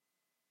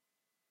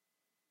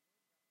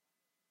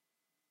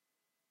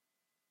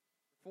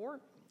4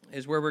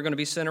 is where we're going to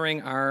be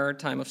centering our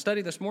time of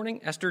study this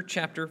morning, Esther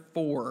chapter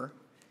 4.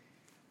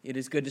 It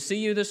is good to see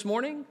you this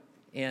morning,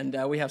 and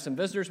we have some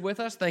visitors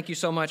with us. Thank you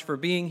so much for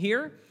being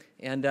here,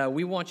 and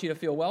we want you to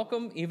feel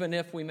welcome, even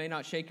if we may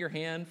not shake your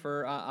hand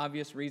for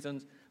obvious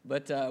reasons,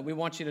 but we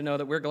want you to know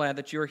that we're glad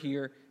that you're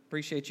here.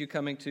 Appreciate you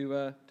coming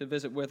to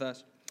visit with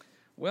us.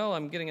 Well,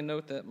 I'm getting a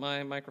note that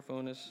my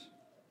microphone is...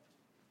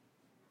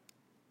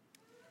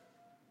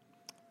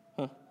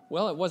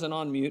 Well, it wasn't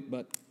on mute,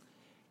 but,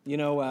 you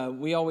know,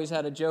 we always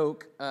had a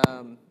joke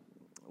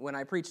when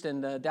I preached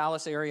in the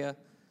Dallas area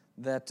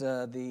that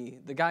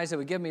the guys that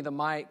would give me the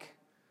mic,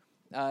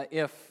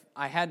 if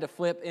I had to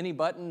flip any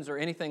buttons or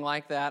anything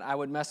like that, I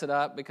would mess it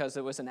up because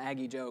it was an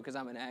Aggie joke, because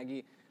I'm an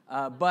Aggie.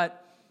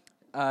 But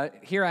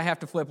here I have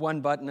to flip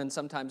one button, and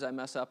sometimes I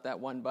mess up that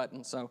one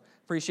button, so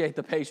appreciate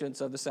the patience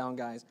of the sound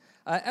guys.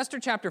 Esther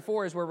chapter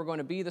 4 is where we're going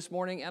to be this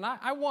morning, and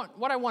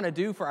what I want to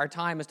do for our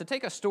time is to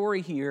take a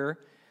story here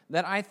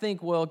that I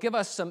think will give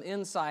us some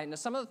insight into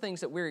some of the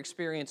things that we're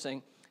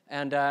experiencing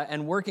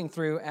and working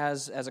through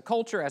as a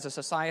culture, as a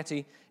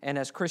society, and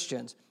as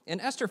Christians. In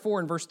Esther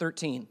 4 and verse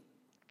 13,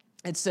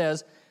 it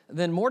says,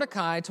 "Then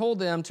Mordecai told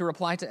them to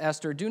reply to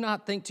Esther, 'Do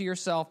not think to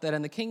yourself that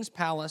in the king's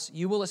palace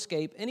you will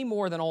escape any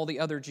more than all the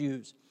other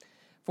Jews.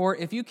 For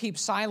if you keep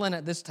silent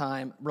at this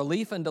time,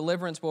 relief and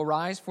deliverance will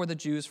rise for the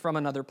Jews from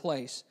another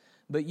place,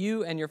 but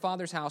you and your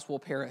father's house will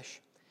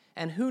perish.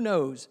 And who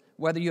knows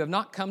whether you have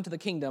not come to the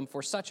kingdom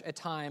for such a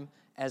time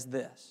as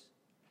this?'"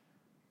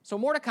 So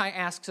Mordecai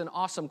asks an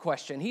awesome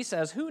question. He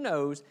says, who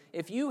knows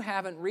if you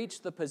haven't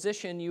reached the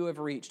position you have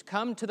reached,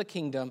 come to the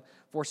kingdom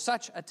for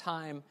such a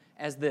time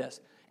as this.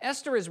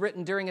 Esther is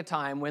written during a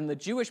time when the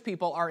Jewish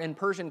people are in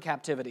Persian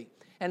captivity,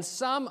 and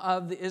some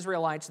of the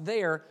Israelites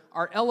there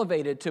are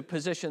elevated to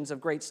positions of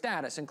great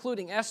status,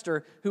 including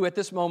Esther, who at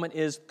this moment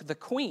is the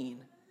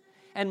queen.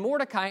 And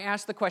Mordecai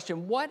asks the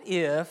question, what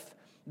if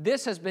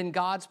this has been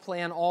God's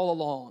plan all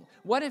along?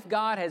 What if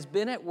God has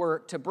been at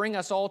work to bring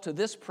us all to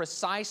this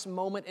precise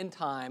moment in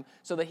time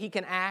so that he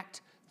can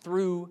act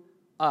through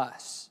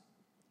us?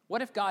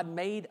 What if God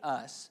made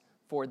us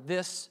for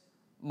this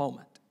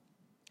moment?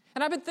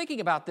 And I've been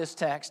thinking about this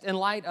text in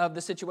light of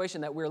the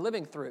situation that we're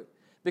living through,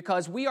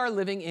 because we are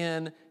living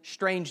in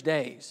strange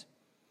days.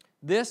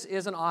 This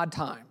is an odd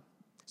time.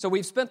 So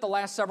we've spent the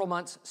last several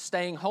months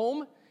staying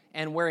home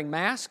and wearing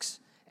masks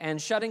and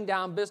shutting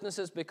down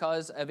businesses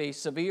because of a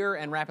severe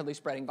and rapidly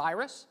spreading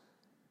virus.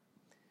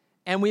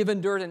 And we've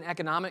endured an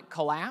economic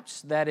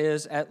collapse that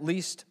is at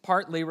least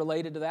partly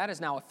related to that, is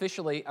now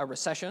officially a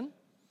recession.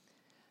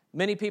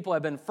 Many people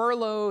have been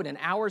furloughed and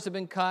hours have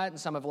been cut, and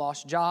some have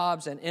lost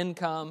jobs and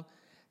income.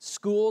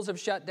 Schools have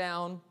shut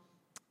down.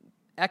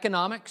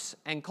 Economics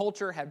and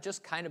culture have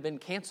just kind of been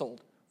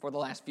canceled for the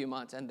last few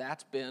months, and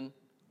that's been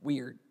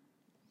weird.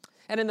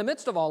 And in the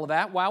midst of all of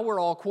that, while we're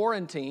all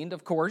quarantined,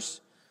 of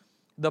course,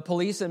 the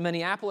police in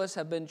Minneapolis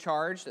have been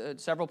charged,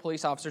 several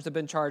police officers have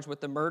been charged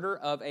with the murder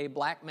of a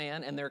black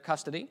man in their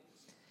custody.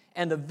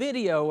 And the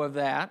video of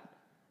that,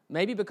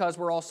 maybe because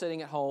we're all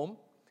sitting at home,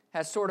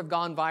 has sort of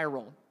gone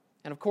viral.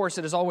 And of course,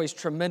 it is always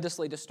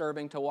tremendously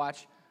disturbing to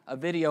watch a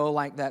video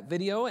like that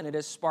video, and it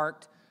has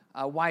sparked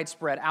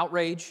widespread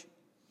outrage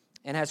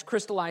and has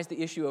crystallized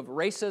the issue of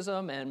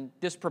racism and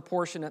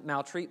disproportionate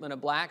maltreatment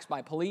of blacks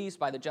by police,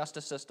 by the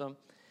justice system.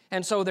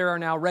 And so there are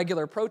now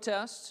regular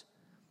protests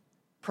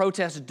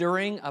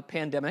during a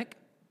pandemic,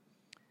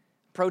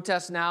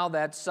 protests now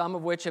that some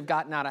of which have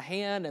gotten out of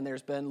hand, and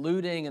there's been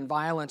looting and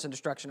violence and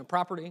destruction of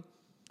property,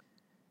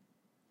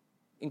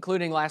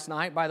 including last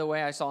night, by the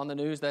way, I saw on the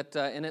news that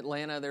in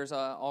Atlanta there's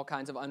all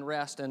kinds of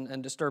unrest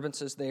and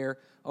disturbances there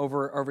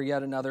over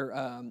yet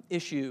another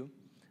issue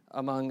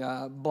among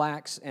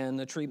blacks and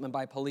the treatment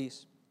by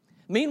police.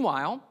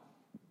 Meanwhile,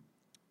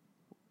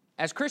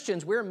 as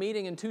Christians, we're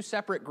meeting in two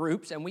separate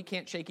groups, and we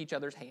can't shake each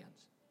other's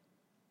hands.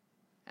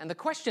 And the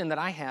question that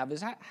I have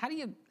is, how do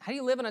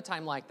you live in a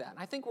time like that? And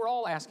I think we're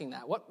all asking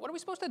that. What are we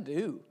supposed to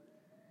do?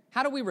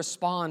 How do we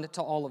respond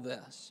to all of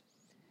this?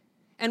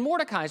 And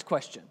Mordecai's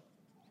question,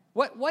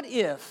 what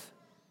if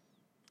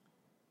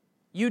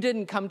you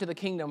didn't come to the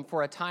kingdom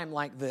for a time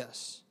like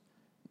this?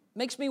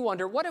 Makes me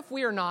wonder, what if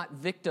we are not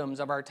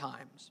victims of our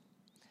times?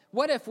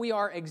 What if we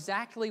are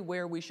exactly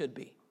where we should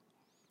be?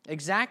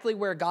 Exactly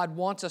where God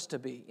wants us to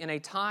be, in a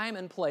time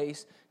and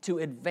place to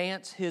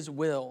advance his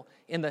will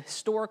in the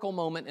historical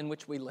moment in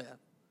which we live.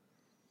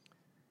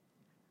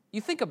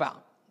 You think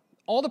about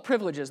all the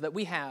privileges that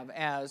we have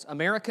as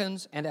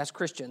Americans and as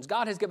Christians.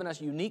 God has given us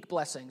unique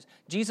blessings.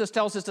 Jesus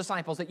tells his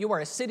disciples that you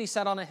are a city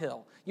set on a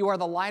hill. You are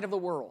the light of the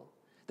world,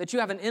 that you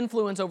have an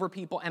influence over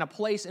people and a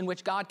place in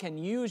which God can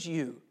use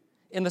you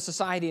in the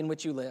society in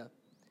which you live.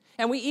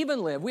 And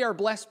we are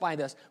blessed by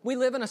this. We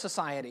live in a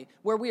society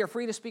where we are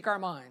free to speak our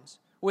minds,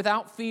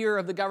 without fear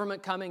of the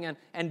government coming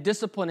and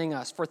disciplining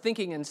us for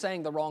thinking and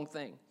saying the wrong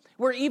thing.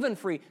 We're even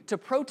free to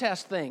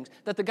protest things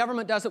that the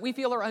government does that we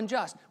feel are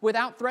unjust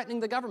without threatening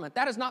the government.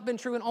 That has not been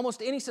true in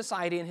almost any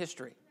society in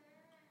history.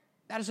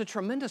 That is a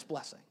tremendous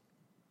blessing.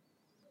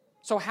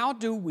 So how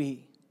do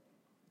we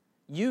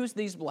use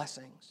these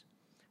blessings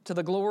to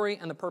the glory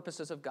and the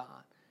purposes of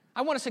God.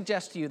 I want to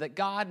suggest to you that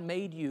God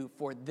made you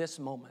for this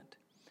moment.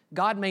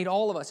 God made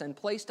all of us and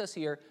placed us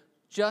here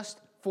just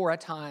for a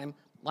time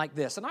like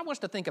this. And I want us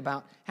to think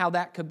about how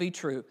that could be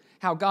true,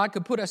 how God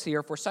could put us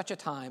here for such a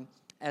time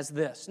as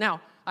this.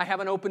 Now, I have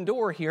an open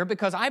door here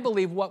because I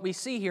believe what we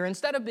see here,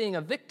 instead of being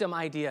a victim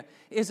idea,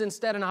 is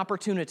instead an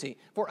opportunity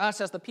for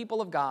us as the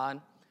people of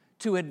God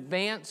to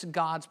advance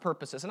God's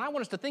purposes. And I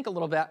want us to think a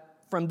little bit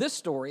from this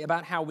story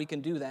about how we can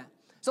do that.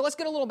 So let's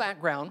get a little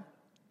background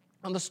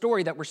on the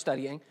story that we're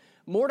studying.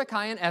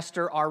 Mordecai and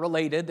Esther are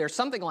related. They're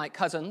something like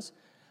cousins,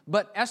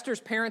 but Esther's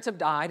parents have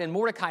died, and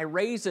Mordecai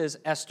raises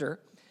Esther.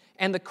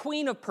 And the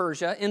queen of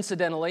Persia,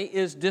 incidentally,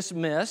 is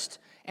dismissed.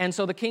 And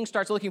so the king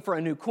starts looking for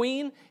a new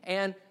queen,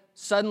 and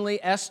suddenly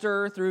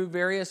Esther, through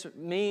various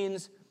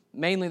means,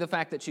 mainly the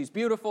fact that she's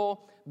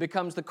beautiful,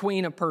 becomes the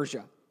queen of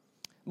Persia.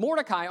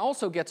 Mordecai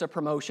also gets a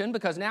promotion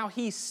because now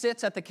he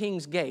sits at the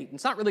king's gate.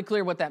 It's not really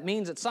clear what that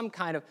means. It's some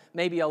kind of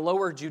maybe a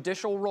lower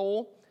judicial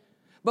role.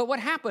 But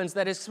what happens,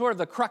 that is sort of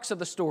the crux of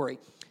the story,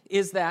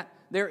 is that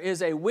there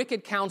is a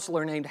wicked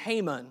counselor named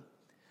Haman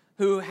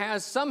who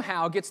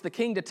somehow gets the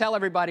king to tell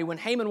everybody when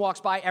Haman walks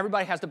by,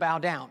 everybody has to bow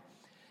down.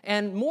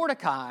 And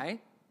Mordecai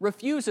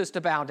refuses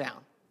to bow down.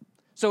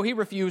 So he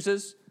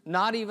refuses,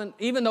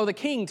 even though the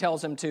king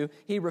tells him to,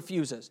 he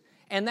refuses.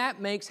 And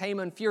that makes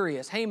Haman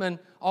furious. Haman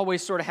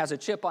always sort of has a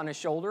chip on his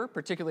shoulder,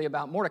 particularly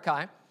about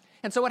Mordecai.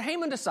 And so what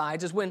Haman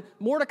decides is when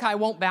Mordecai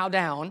won't bow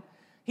down,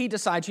 he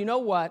decides, you know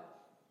what?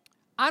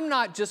 I'm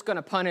not just going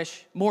to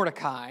punish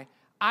Mordecai.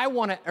 I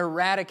want to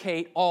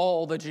eradicate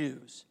all the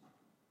Jews.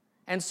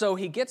 And so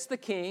he gets the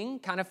king,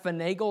 kind of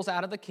finagles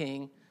out of the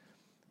king,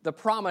 the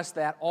promise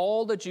that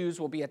all the Jews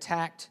will be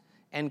attacked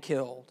and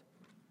killed.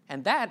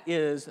 And that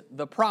is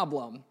the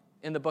problem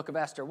in the book of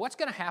Esther. What's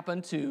going to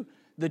happen to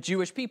the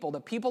Jewish people, the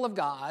people of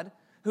God,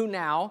 who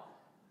now,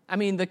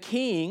 the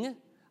king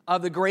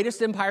of the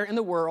greatest empire in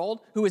the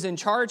world, who is in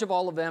charge of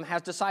all of them,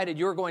 has decided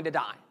you're going to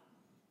die?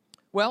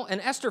 Well,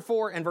 in Esther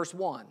 4 and verse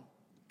 1,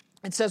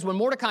 it says, when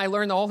Mordecai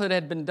learned all that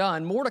had been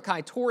done, Mordecai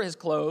tore his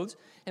clothes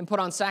and put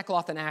on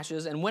sackcloth and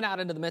ashes and went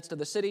out into the midst of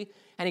the city,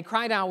 and he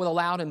cried out with a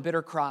loud and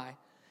bitter cry.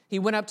 He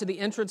went up to the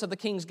entrance of the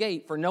king's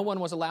gate, for no one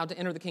was allowed to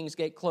enter the king's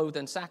gate clothed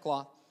in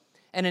sackcloth.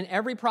 And in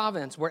every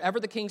province, wherever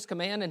the king's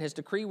command and his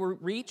decree were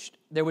reached,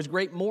 there was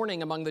great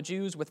mourning among the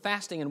Jews with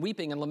fasting and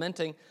weeping and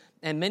lamenting,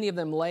 and many of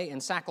them lay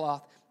in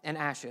sackcloth and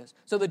ashes.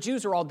 So the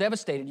Jews are all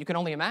devastated. You can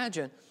only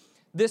imagine.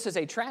 This is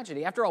a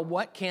tragedy. After all,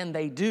 what can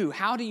they do?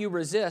 How do you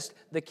resist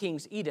the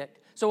king's edict?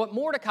 So what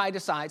Mordecai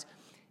decides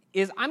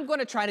is, I'm going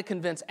to try to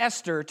convince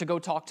Esther to go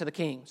talk to the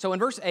king. So in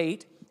verse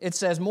 8, it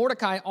says,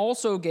 Mordecai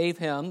also gave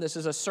him, this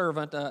is a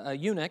servant, a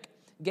eunuch,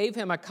 gave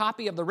him a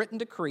copy of the written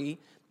decree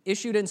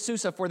issued in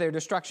Susa for their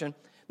destruction,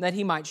 that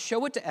he might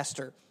show it to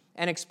Esther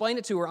and explain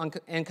it to her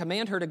and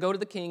command her to go to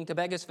the king to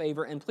beg his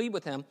favor and plead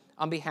with him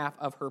on behalf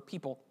of her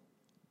people.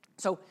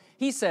 So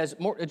he says,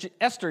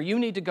 Esther, you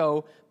need to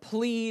go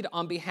plead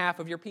on behalf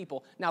of your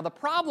people. Now, the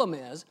problem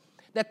is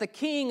that the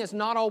king is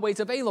not always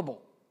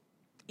available,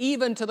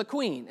 even to the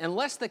queen.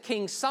 Unless the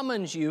king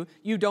summons you,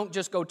 you don't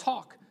just go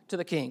talk to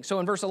the king. So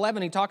in verse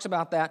 11, he talks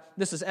about that.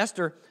 This is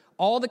Esther.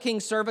 All the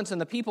king's servants and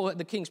the people at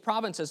the king's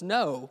provinces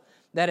know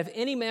that if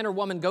any man or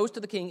woman goes to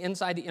the king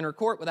inside the inner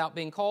court without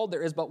being called,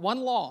 there is but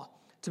one law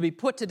to be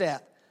put to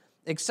death,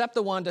 except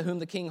the one to whom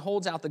the king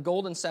holds out the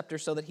golden scepter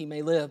so that he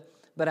may live.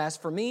 But as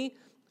for me,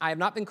 I have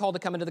not been called to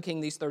come into the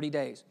king these 30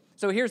 days.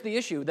 So here's the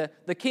issue.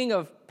 The king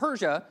of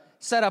Persia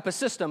set up a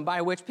system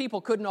by which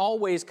people couldn't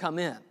always come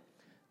in.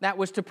 That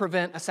was to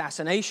prevent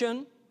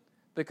assassination,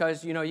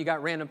 because, you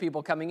got random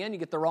people coming in, you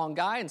get the wrong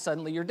guy, and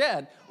suddenly you're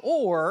dead.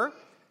 Or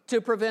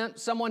to prevent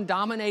someone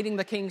dominating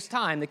the king's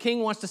time. The king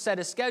wants to set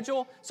his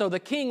schedule, so the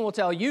king will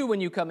tell you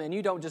when you come in,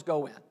 you don't just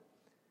go in.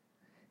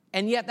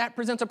 And yet that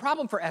presents a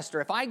problem for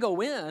Esther. If I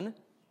go in,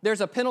 there's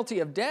a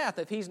penalty of death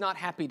if he's not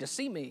happy to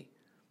see me.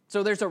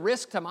 So there's a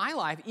risk to my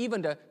life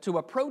even to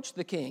approach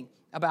the king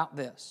about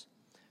this.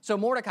 So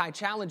Mordecai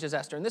challenges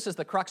Esther, and this is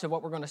the crux of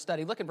what we're going to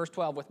study. Look at verse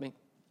 12 with me.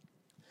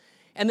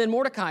 And then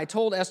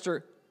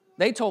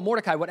they told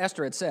Mordecai what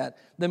Esther had said.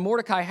 Then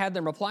Mordecai had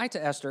them reply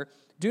to Esther,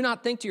 do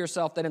not think to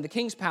yourself that in the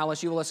king's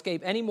palace you will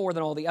escape any more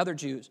than all the other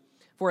Jews.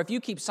 For if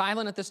you keep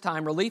silent at this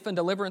time, relief and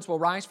deliverance will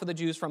rise for the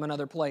Jews from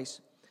another place.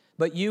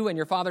 But you and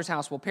your father's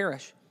house will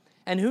perish.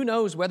 And who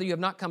knows whether you have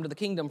not come to the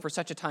kingdom for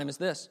such a time as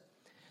this?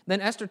 Then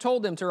Esther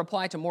told them to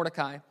reply to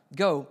Mordecai,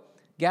 go,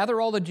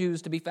 gather all the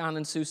Jews to be found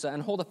in Susa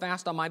and hold a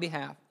fast on my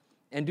behalf,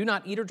 and do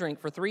not eat or drink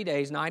for 3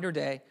 days, night or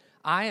day.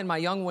 I and my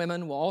young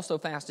women will also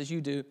fast as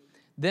you do.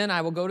 Then I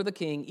will go to the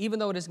king, even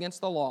though it is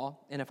against the law,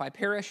 and if I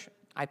perish,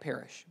 I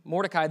perish.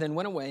 Mordecai then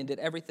went away and did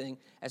everything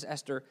as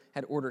Esther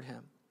had ordered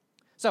him.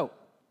 So,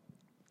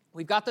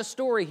 we've got this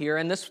story here,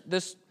 and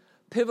this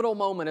pivotal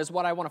moment is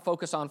what I want to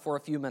focus on for a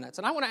few minutes.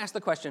 And I want to ask the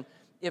question,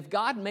 if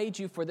God made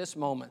you for this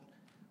moment,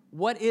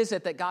 what is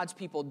it that God's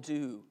people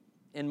do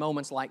in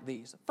moments like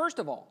these? First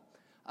of all,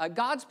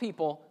 God's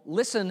people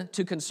listen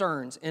to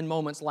concerns in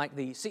moments like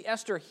these. See,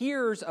 Esther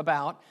hears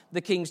about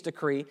the king's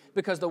decree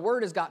because the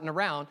word has gotten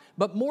around,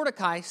 but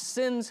Mordecai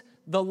sends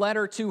the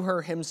letter to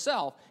her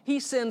himself. He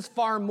sends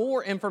far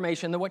more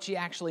information than what she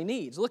actually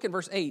needs. Look at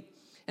verse 8.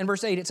 In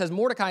verse 8, it says,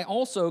 Mordecai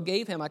also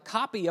gave him a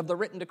copy of the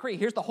written decree.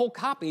 Here's the whole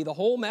copy, the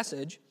whole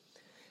message,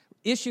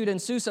 issued in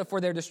Susa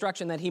for their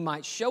destruction, that he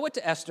might show it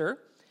to Esther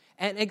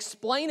and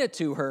explain it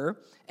to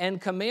her and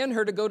command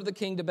her to go to the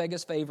king to beg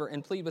his favor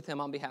and plead with him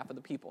on behalf of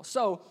the people.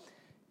 So,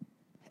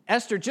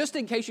 Esther, just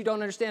in case you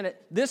don't understand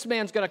it, this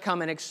man's going to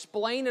come and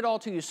explain it all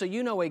to you so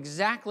you know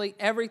exactly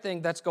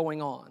everything that's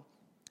going on.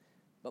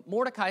 But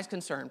Mordecai's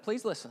concern,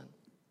 please listen,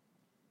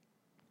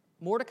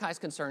 Mordecai's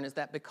concern is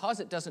that because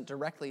it doesn't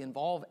directly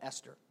involve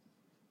Esther,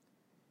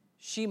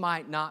 she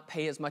might not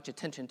pay as much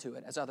attention to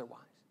it as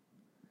otherwise.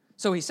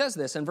 So he says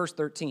this in verse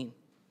 13,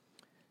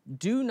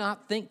 do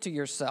not think to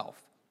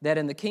yourself that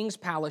in the king's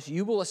palace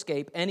you will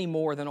escape any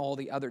more than all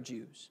the other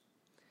Jews.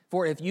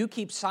 For if you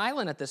keep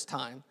silent at this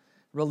time,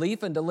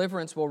 relief and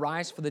deliverance will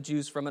rise for the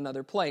Jews from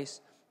another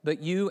place,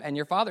 but you and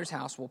your father's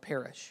house will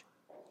perish.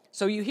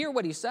 So you hear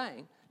what he's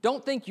saying.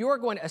 Don't think you're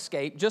going to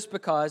escape just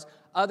because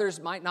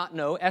others might not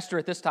know. Esther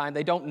at this time,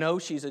 they don't know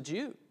she's a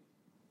Jew.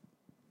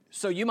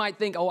 So you might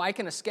think, oh, I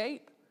can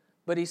escape.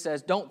 But he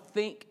says, don't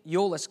think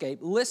you'll escape.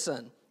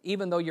 Listen,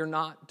 even though you're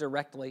not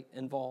directly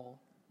involved.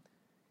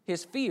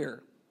 His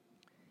fear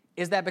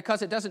is that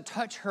because it doesn't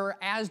touch her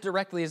as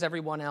directly as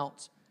everyone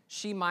else,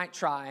 she might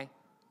try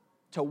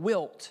to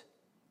wilt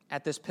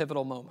at this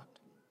pivotal moment.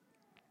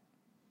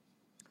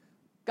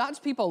 God's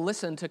people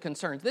listen to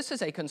concerns. This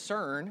is a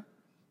concern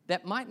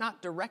that might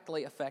not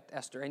directly affect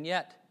Esther, and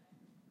yet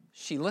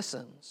she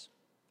listens.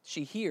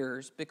 She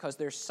hears because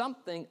there's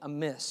something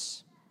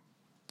amiss.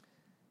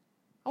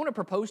 I want to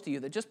propose to you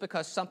that just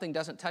because something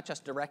doesn't touch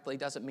us directly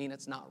doesn't mean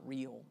it's not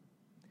real.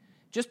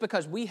 Just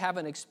because we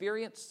haven't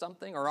experienced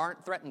something or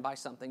aren't threatened by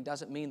something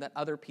doesn't mean that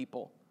other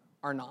people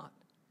are not.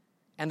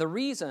 And the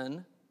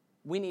reason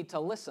we need to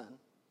listen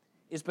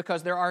is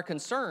because there are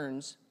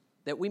concerns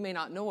that we may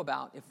not know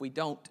about if we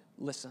don't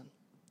listen.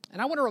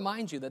 And I want to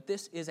remind you that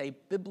this is a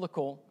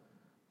biblical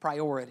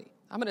priority.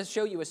 I'm going to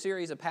show you a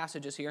series of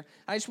passages here.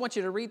 I just want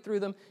you to read through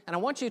them, and I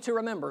want you to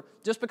remember,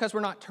 just because we're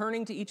not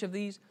turning to each of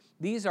these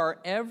are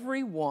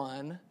every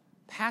one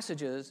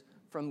passages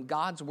from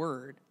God's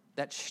Word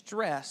that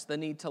stress the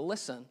need to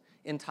listen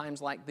in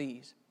times like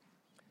these.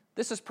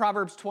 This is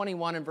Proverbs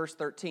 21 and verse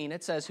 13.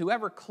 It says,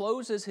 whoever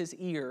closes his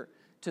ear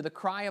to the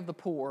cry of the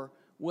poor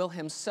will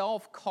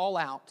himself call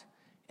out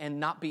and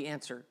not be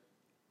answered.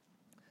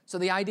 So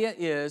the idea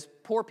is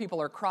poor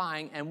people are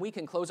crying and we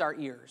can close our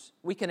ears.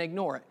 We can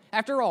ignore it.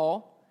 After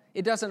all,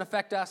 it doesn't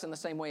affect us in the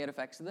same way it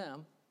affects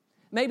them.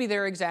 Maybe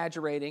they're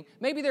exaggerating.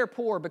 Maybe they're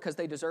poor because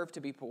they deserve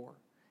to be poor.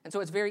 And so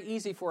it's very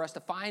easy for us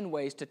to find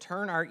ways to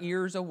turn our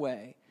ears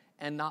away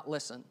and not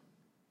listen.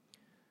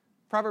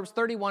 Proverbs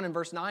 31 and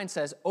verse 9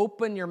 says,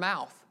 open your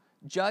mouth,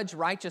 judge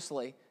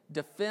righteously,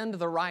 defend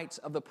the rights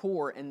of the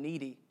poor and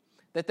needy.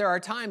 That there are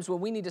times when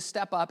we need to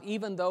step up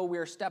even though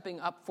we're stepping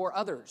up for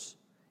others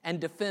and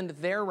defend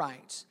their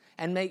rights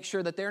and make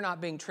sure that they're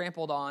not being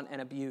trampled on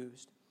and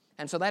abused.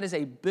 And so that is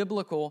a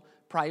biblical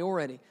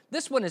priority.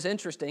 This one is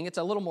interesting. It's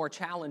a little more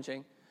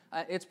challenging.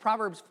 It's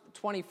Proverbs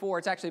 24.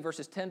 It's actually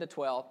verses 10 to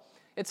 12.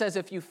 It says,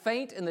 if you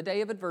faint in the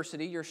day of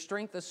adversity, your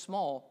strength is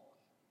small.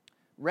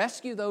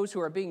 Rescue those who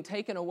are being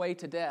taken away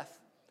to death.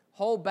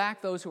 Hold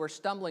back those who are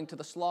stumbling to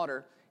the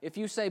slaughter. If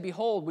you say,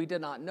 behold, we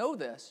did not know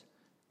this,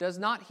 does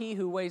not he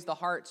who weighs the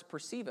hearts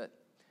perceive it?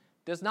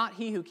 Does not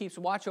he who keeps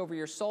watch over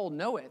your soul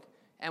know it?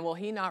 And will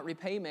he not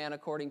repay man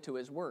according to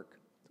his work?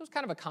 So it's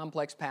kind of a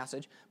complex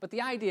passage, but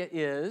the idea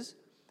is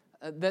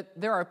that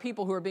there are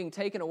people who are being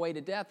taken away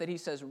to death that he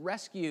says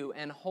rescue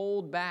and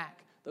hold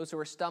back those who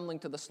are stumbling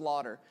to the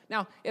slaughter.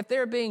 Now, if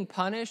they're being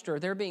punished or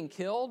they're being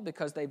killed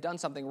because they've done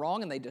something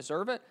wrong and they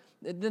deserve it,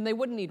 then they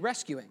wouldn't need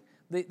rescuing.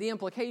 The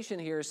implication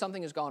here is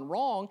something has gone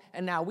wrong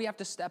and now we have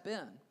to step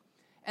in.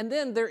 And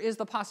then there is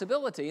the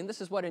possibility, and this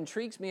is what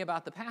intrigues me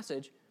about the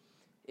passage,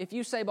 if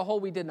you say,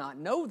 behold, we did not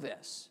know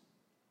this,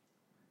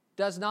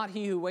 does not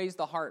he who weighs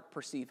the heart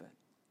perceive it?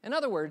 In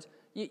other words,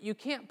 you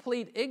can't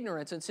plead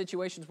ignorance in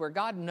situations where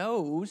God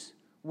knows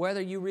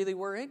whether you really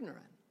were ignorant.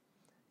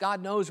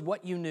 God knows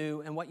what you knew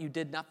and what you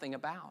did nothing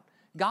about.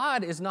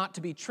 God is not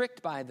to be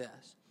tricked by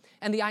this.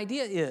 And the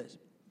idea is,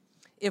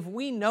 if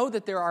we know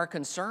that there are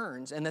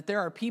concerns and that there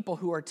are people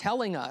who are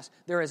telling us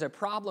there is a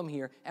problem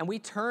here, and we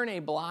turn a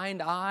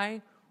blind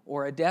eye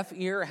or a deaf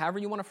ear, however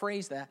you want to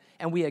phrase that,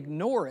 and we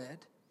ignore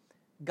it,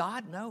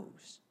 God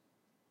knows.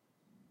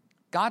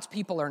 God's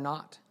people are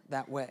not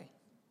that way.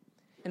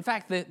 In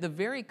fact, the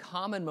very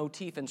common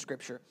motif in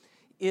Scripture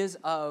is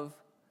of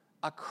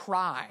a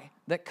cry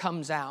that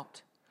comes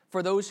out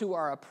for those who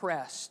are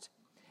oppressed.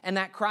 And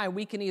that cry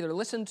we can either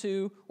listen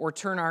to or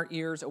turn our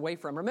ears away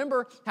from.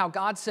 Remember how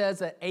God says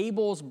that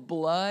Abel's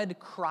blood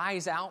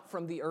cries out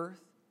from the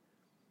earth?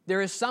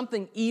 There is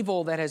something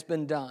evil that has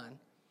been done,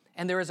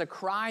 and there is a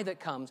cry that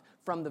comes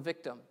from the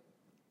victim.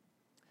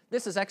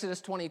 This is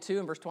Exodus 22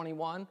 and verse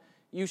 21.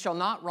 You shall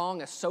not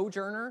wrong a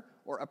sojourner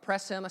or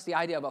oppress him. That's the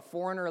idea of a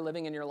foreigner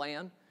living in your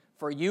land.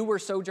 For you were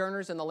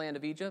sojourners in the land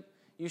of Egypt.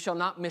 You shall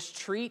not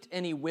mistreat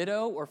any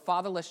widow or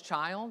fatherless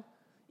child.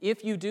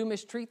 if you do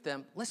mistreat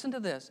them, listen to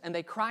this, and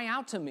they cry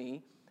out to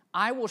me,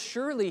 I will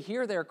surely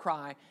hear their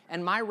cry,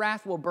 and my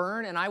wrath will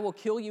burn, and I will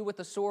kill you with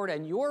the sword,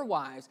 and your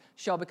wives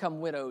shall become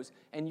widows,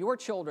 and your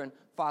children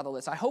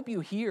fatherless. I hope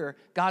you hear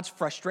God's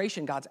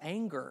frustration, God's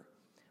anger,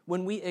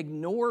 when we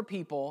ignore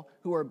people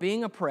who are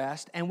being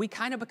oppressed, and we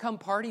kind of become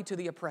party to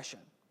the oppression.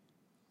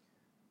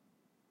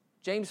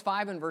 James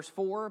 5 and verse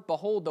 4,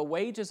 behold, the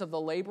wages of the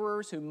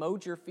laborers who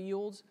mowed your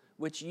fields,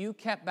 which you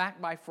kept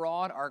back by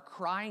fraud, are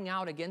crying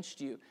out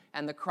against you,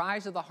 and the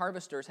cries of the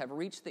harvesters have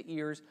reached the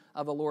ears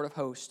of the Lord of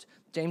hosts.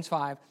 James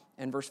 5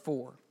 and verse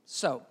 4.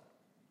 So,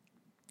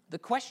 the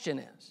question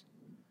is,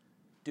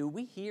 do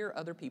we hear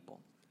other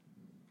people?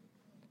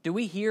 Do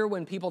we hear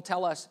when people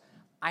tell us,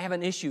 I have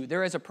an issue,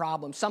 there is a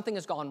problem, something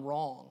has gone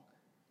wrong?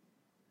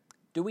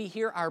 Do we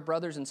hear our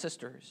brothers and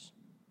sisters?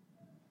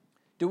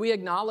 Do we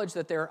acknowledge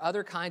that there are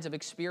other kinds of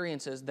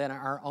experiences than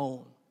our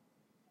own?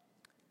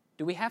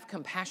 Do we have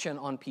compassion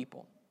on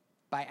people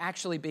by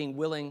actually being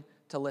willing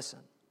to listen?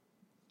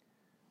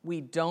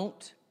 We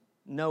don't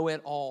know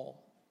it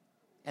all,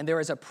 and there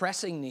is a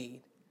pressing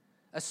need,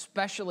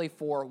 especially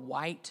for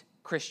white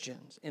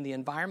Christians in the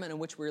environment in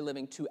which we're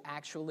living, to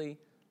actually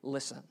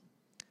listen.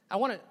 I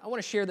want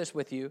to share this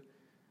with you.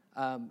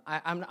 I'm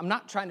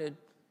not trying to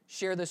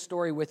share this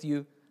story with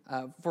you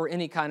to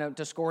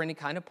score any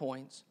kind of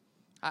points.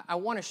 I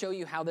want to show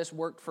you how this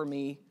worked for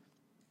me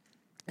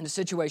in a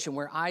situation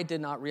where I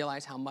did not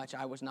realize how much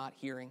I was not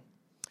hearing.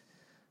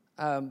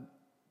 In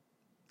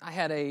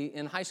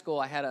high school,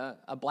 I had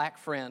a black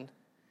friend,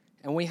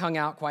 and we hung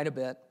out quite a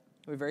bit.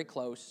 We were very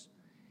close.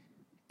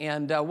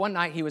 And one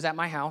night, he was at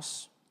my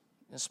house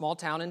in a small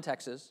town in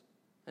Texas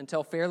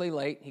until fairly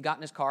late. He got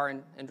in his car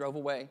and drove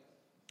away.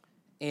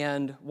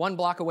 And 1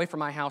 block away from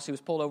my house, he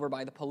was pulled over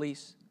by the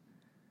police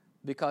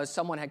because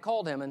someone had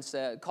called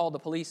the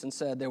police and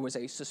said there was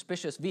a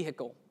suspicious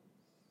vehicle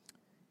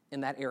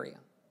in that area.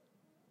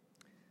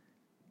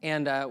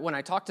 And when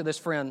I talked to this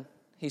friend,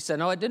 he said,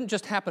 no, it didn't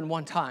just happen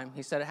one time.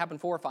 He said it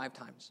happened 4 or 5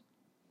 times.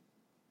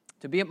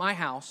 To be at my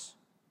house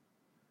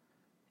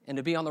and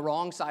to be on the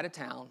wrong side of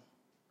town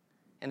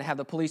and to have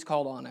the police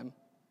called on him.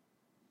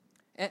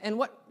 And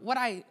what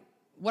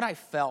I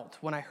felt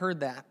when I heard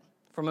that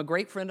from a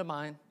great friend of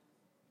mine,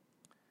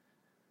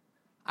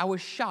 I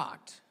was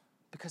shocked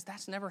because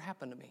that's never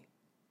happened to me.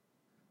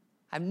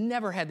 I've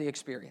never had the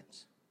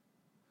experience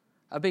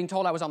of being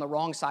told I was on the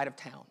wrong side of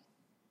town,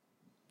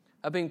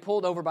 of being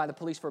pulled over by the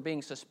police for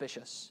being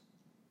suspicious,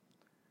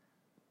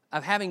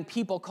 of having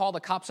people call the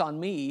cops on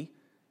me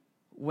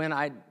when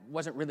I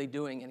wasn't really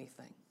doing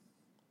anything.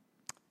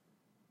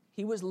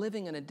 He was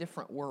living in a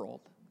different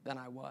world than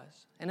I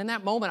was. And in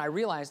that moment, I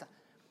realized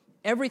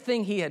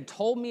everything he had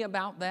told me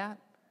about that,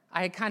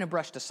 I had kind of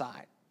brushed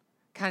aside.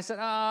 Kind of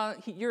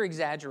said, you're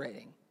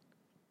exaggerating.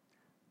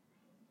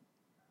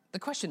 The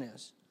question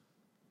is,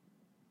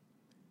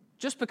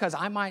 just because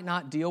I might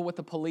not deal with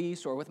the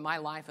police or with my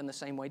life in the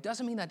same way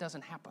doesn't mean that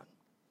doesn't happen.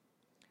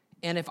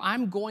 And if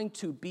I'm going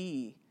to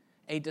be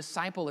a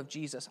disciple of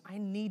Jesus, I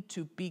need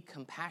to be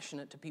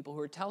compassionate to people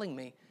who are telling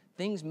me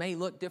things may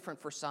look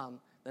different for some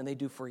than they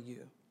do for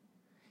you.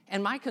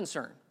 And my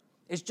concern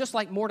is just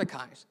like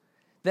Mordecai's,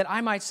 that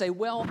I might say,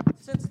 well,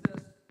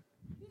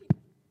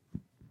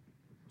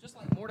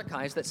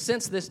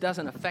 since this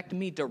doesn't affect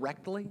me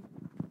directly,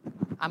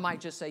 I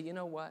might just say, you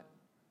know what?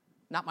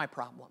 Not my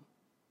problem.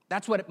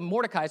 That's what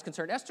Mordecai is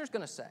concerned. Esther's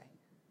going to say.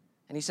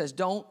 And he says,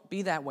 don't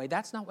be that way.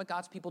 That's not what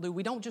God's people do.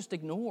 We don't just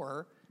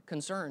ignore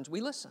concerns.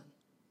 We listen.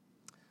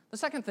 The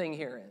second thing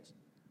here is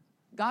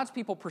God's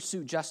people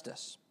pursue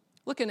justice.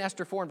 Look in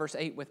Esther 4 and verse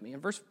 8 with me.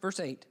 In verse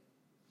 8,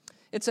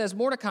 it says,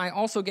 Mordecai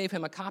also gave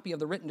him a copy of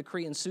the written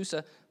decree in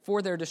Susa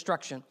for their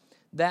destruction,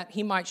 that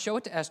he might show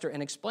it to Esther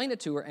and explain it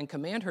to her and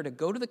command her to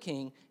go to the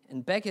king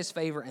and beg his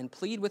favor and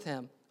plead with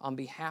him on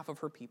behalf of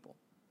her people.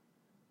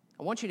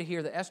 I want you to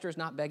hear that Esther is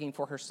not begging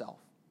for herself.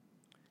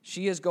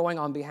 She is going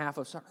on behalf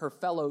of her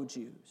fellow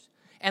Jews.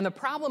 And the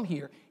problem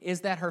here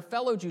is that her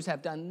fellow Jews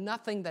have done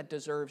nothing that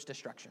deserves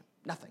destruction.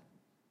 Nothing.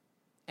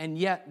 And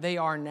yet they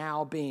are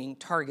now being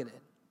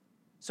targeted.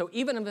 So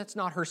even if it's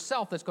not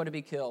herself that's going to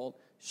be killed,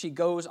 she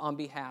goes on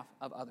behalf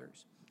of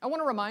others. I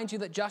want to remind you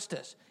that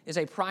justice is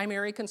a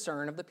primary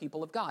concern of the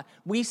people of God.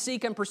 We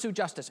seek and pursue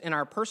justice in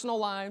our personal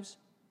lives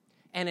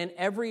and in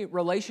every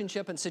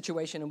relationship and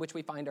situation in which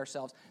we find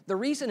ourselves. The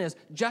reason is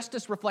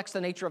justice reflects the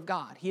nature of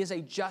God. He is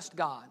a just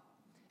God.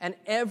 And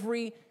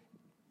every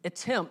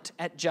attempt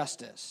at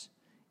justice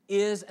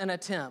is an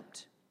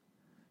attempt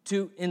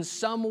to, in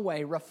some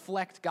way,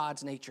 reflect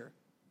God's nature.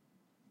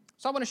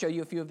 So I want to show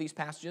you a few of these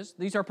passages.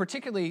 These are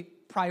particularly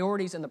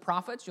priorities in the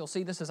prophets. You'll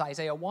see this is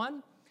Isaiah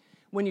 1.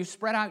 When you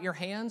spread out your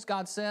hands,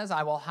 God says,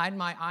 I will hide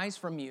my eyes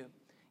from you.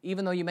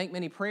 Even though you make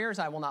many prayers,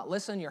 I will not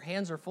listen. Your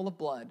hands are full of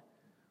blood.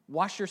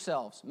 Wash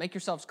yourselves. Make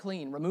yourselves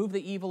clean. Remove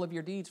the evil of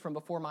your deeds from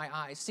before my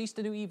eyes. Cease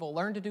to do evil.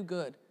 Learn to do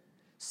good.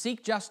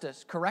 Seek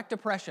justice. Correct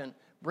oppression.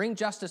 Bring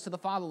justice to the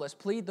fatherless.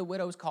 Plead the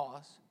widow's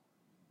cause.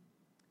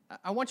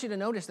 I want you to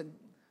notice that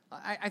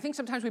I think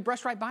sometimes we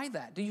brush right by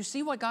that. Do you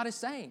see what God is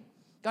saying?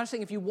 God is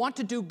saying if you want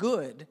to do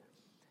good,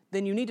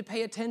 then you need to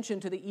pay attention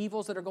to the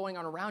evils that are going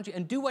on around you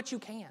and do what you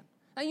can.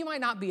 Now, you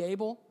might not be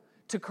able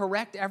to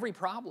correct every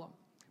problem,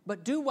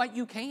 but do what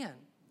you can.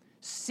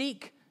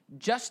 Seek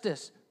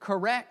justice,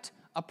 correct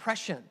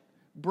oppression,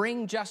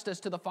 bring justice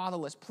to the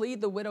fatherless,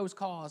 plead the widow's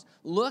cause,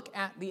 look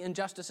at the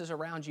injustices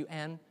around you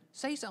and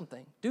say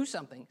something, do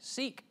something,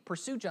 seek,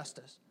 pursue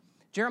justice.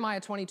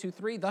 Jeremiah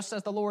 22:3, thus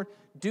says the Lord,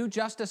 do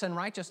justice and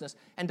righteousness,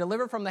 and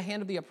deliver from the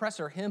hand of the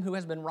oppressor him who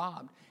has been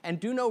robbed, and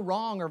do no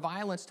wrong or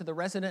violence to the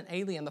resident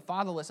alien, the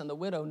fatherless, and the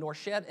widow, nor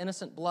shed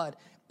innocent blood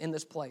in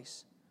this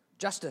place.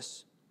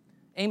 Justice.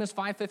 Amos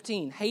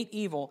 5:15, hate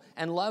evil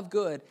and love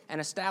good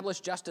and establish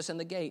justice in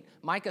the gate.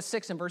 Micah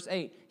 6 and verse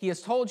 8, he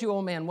has told you,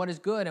 O man, what is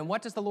good, and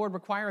what does the Lord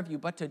require of you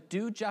but to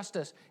do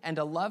justice and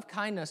to love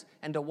kindness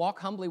and to walk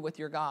humbly with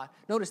your God.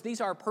 Notice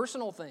these are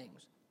personal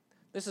things.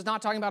 This is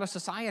not talking about a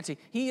society.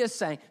 He is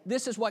saying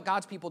this is what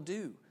God's people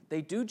do.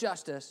 They do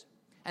justice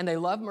and they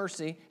love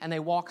mercy and they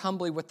walk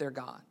humbly with their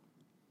God.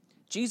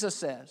 Jesus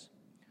says,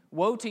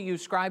 woe to you,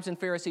 scribes and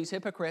Pharisees,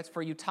 hypocrites,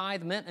 for you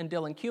tithe mint and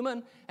dill and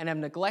cumin and have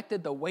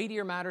neglected the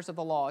weightier matters of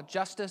the law,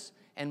 justice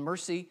and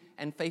mercy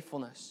and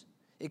faithfulness.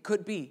 It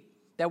could be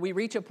that we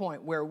reach a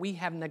point where we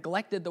have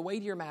neglected the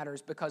weightier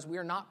matters because we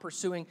are not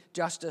pursuing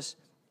justice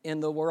in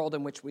the world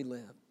in which we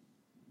live.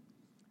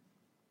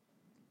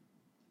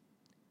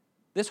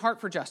 This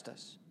heart for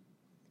justice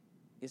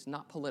is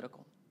not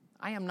political.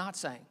 I am not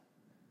saying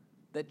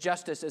that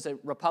justice is a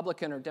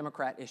Republican or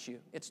Democrat issue.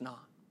 It's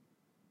not.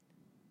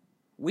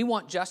 We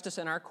want justice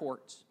in our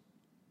courts,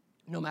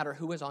 no matter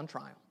who is on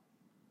trial.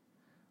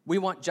 We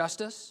want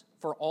justice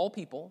for all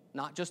people,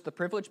 not just the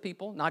privileged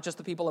people, not just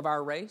the people of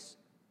our race,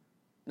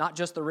 not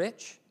just the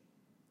rich.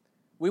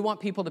 We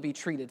want people to be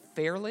treated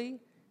fairly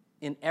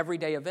in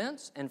everyday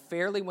events and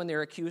fairly when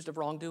they're accused of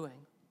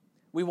wrongdoing.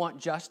 We want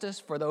justice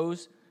for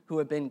those who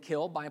have been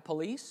killed by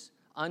police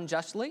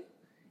unjustly,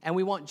 and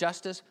we want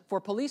justice for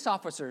police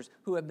officers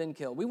who have been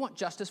killed. We want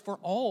justice for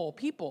all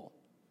people.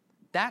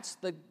 That's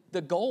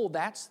the goal.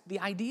 That's the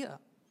idea.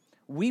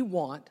 We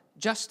want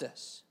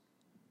justice.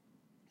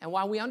 And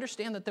while we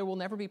understand that there will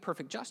never be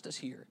perfect justice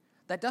here,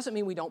 that doesn't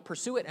mean we don't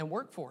pursue it and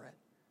work for it,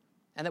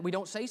 and that we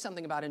don't say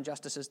something about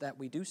injustices that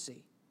we do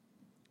see.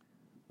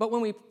 But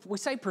when we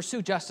say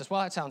pursue justice,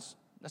 well, that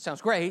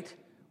sounds great.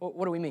 Well,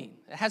 what do we mean?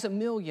 It has a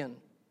million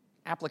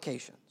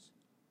applications.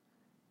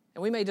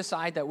 And we may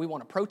decide that we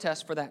want to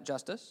protest for that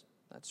justice.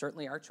 That's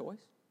certainly our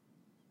choice.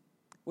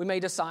 We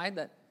may decide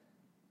that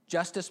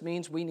justice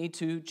means we need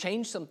to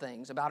change some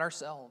things about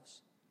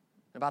ourselves,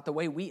 about the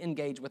way we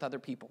engage with other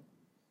people.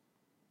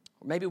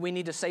 Or maybe we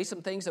need to say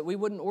some things that we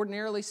wouldn't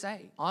ordinarily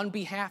say on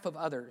behalf of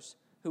others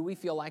who we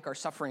feel like are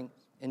suffering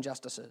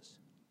injustices.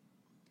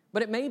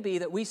 But it may be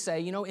that we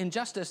say,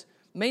 injustice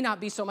may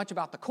not be so much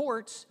about the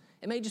courts.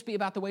 It may just be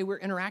about the way we're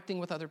interacting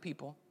with other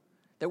people,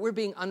 that we're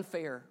being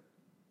unfair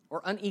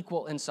or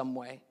unequal in some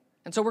way.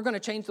 And so we're going to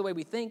change the way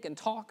we think and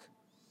talk,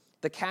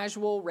 the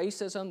casual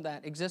racism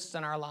that exists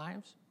in our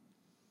lives,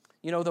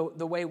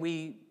 the way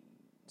we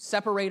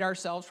separate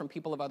ourselves from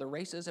people of other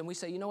races, and we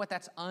say, you know what,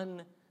 that's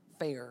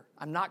unfair.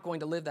 I'm not going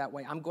to live that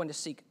way. I'm going to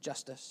seek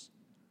justice.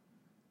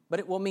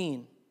 But it will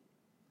mean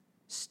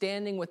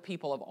standing with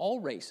people of all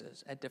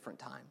races at different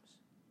times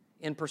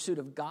in pursuit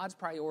of God's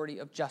priority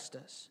of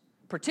justice,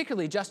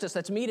 particularly justice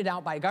that's meted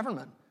out by a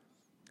government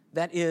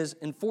that is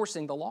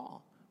enforcing the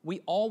law.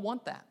 We all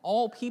want that.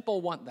 All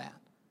people want that.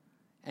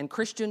 And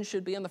Christians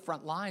should be in the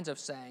front lines of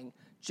saying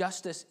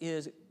justice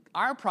is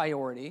our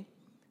priority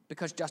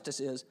because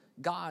justice is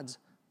God's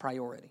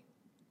priority.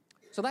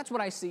 So that's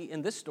what I see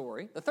in this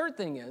story. The third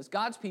thing is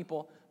God's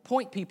people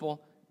point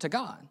people to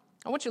God.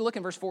 I want you to look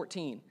in verse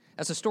 14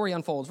 as the story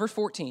unfolds. Verse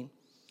 14,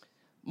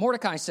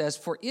 Mordecai says,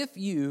 for if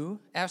you,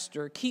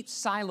 Esther, keep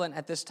silent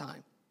at this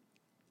time,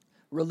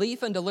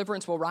 relief and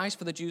deliverance will rise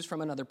for the Jews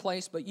from another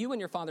place, but you and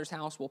your father's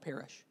house will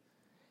perish.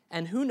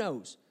 And who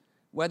knows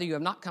whether you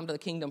have not come to the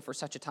kingdom for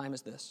such a time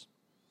as this?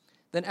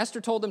 Then Esther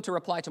told them to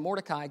reply to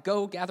Mordecai,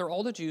 go, gather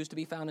all the Jews to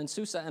be found in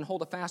Susa and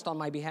hold a fast on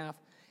my behalf,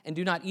 and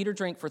do not eat or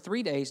drink for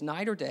 3 days,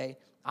 night or day.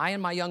 I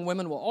and my young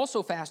women will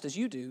also fast as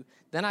you do.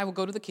 Then I will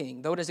go to the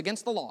king, though it is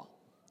against the law.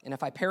 And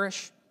if I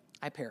perish,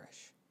 I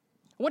perish.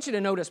 I want you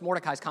to notice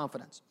Mordecai's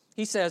confidence.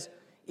 He says,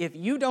 if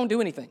you don't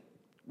do anything,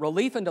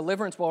 relief and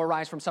deliverance will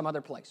arise from some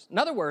other place. In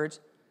other words,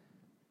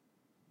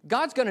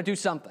 God's going to do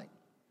something.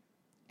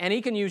 And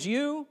he can use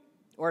you,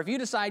 or if you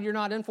decide you're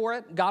not in for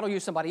it, God will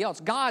use somebody else.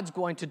 God's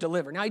going to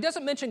deliver. Now, he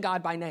doesn't mention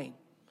God by name,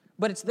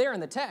 but it's there in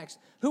the text.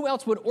 Who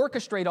else would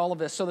orchestrate all of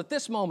this so that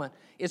this moment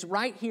is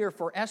right here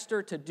for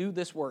Esther to do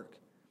this work?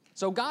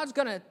 So God's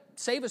going to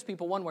save his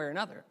people one way or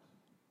another.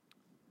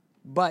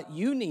 But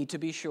you need to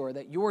be sure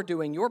that you're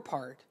doing your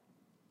part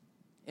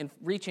in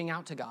reaching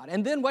out to God.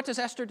 And then what does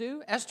Esther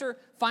do? Esther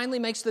finally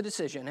makes the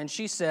decision, and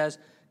she says,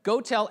 go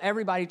tell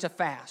everybody to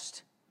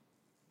fast.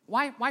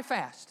 Why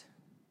fast?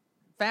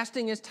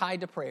 Fasting is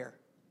tied to prayer.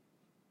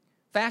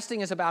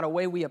 Fasting is about a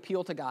way we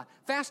appeal to God.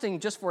 Fasting,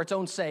 just for its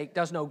own sake,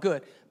 does no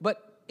good.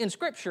 But in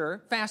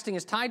Scripture, fasting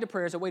is tied to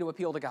prayer as a way to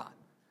appeal to God.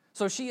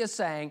 So she is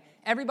saying,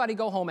 everybody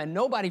go home and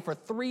nobody for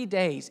 3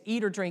 days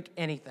eat or drink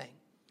anything.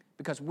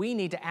 because we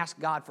need to ask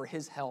God for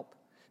his help,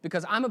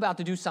 because I'm about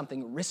to do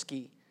something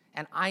risky,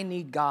 and I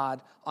need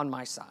God on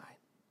my side.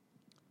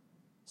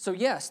 So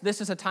yes, this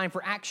is a time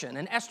for action,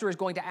 and Esther is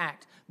going to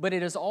act, but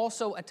it is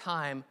also a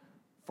time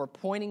for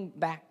pointing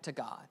back to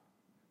God,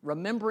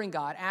 remembering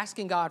God,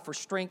 asking God for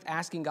strength,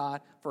 asking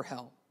God for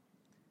help.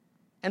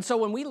 And so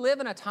when we live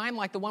in a time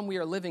like the one we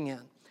are living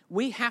in,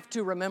 we have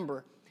to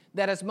remember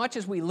that as much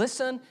as we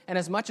listen and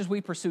as much as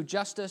we pursue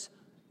justice,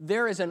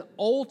 there is an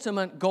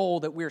ultimate goal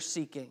that we're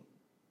seeking.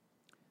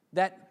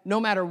 That no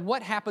matter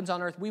what happens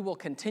on earth, we will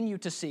continue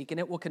to seek, and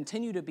it will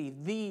continue to be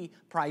the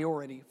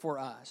priority for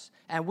us.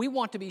 And we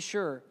want to be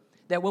sure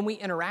that when we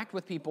interact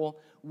with people,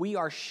 we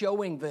are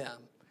showing them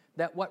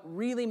that what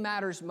really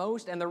matters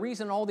most, and the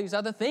reason all these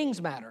other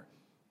things matter,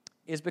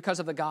 is because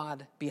of the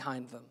God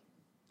behind them.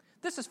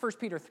 This is 1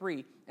 Peter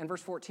 3 and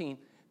verse 14.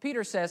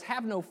 Peter says,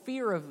 "Have no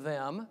fear of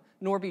them,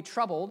 nor be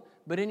troubled,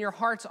 but in your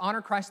hearts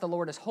honor Christ the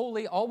Lord as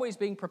holy, always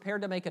being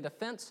prepared to make a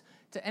defense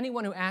to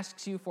anyone who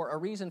asks you for a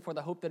reason for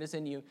the hope that is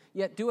in you,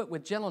 yet do it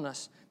with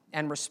gentleness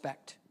and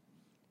respect."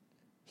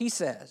 He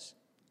says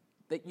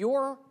that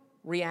your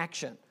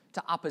reaction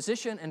to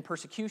opposition and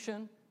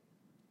persecution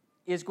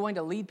is going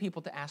to lead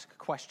people to ask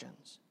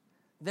questions.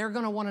 They're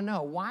going to want to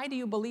know, why do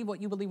you believe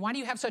what you believe? Why do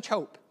you have such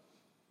hope?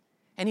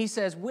 And he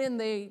says, when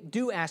they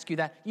do ask you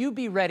that, you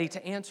be ready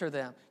to answer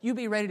them. You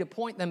be ready to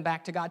point them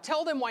back to God.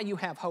 Tell them why you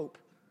have hope.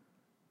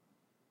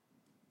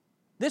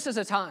 This is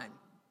a time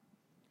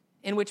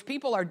in which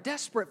people are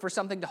desperate for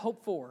something to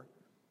hope for.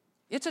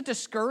 It's a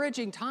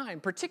discouraging time,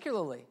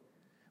 particularly.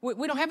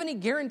 We don't have any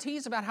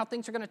guarantees about how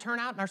things are going to turn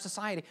out in our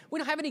society. We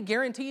don't have any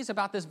guarantees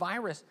about this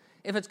virus,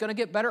 if it's going to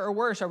get better or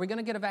worse. Are we going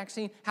to get a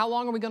vaccine? How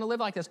long are we going to live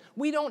like this?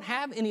 We don't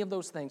have any of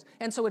those things.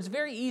 And so it's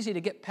very easy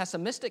to get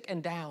pessimistic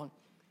and down.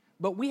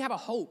 But we have a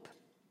hope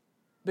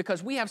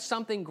because we have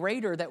something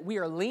greater that we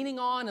are leaning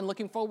on and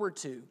looking forward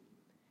to.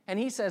 And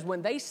he says,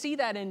 when they see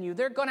that in you,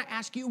 they're going to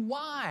ask you,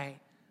 why?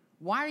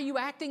 Why are you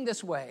acting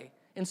this way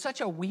in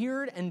such a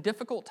weird and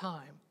difficult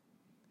time?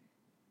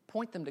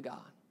 Point them to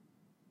God.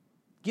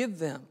 Give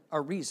them a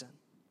reason.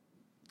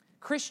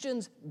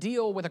 Christians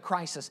deal with a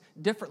crisis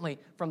differently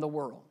from the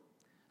world.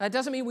 That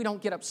doesn't mean we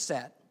don't get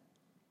upset.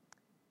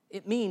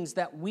 It means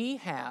that we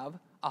have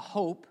a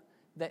hope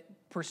that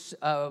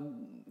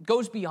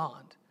goes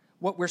beyond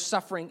what we're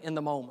suffering in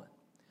the moment.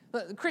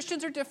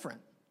 Christians are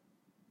different.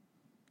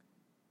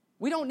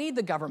 We don't need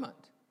the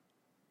government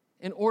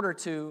in order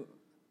to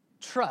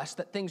trust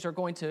that things are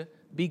going to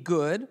be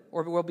good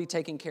or will be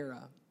taken care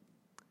of.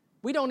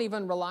 We don't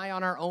even rely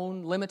on our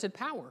own limited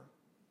power.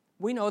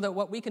 We know that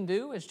what we can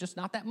do is just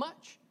not that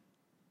much.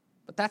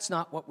 But that's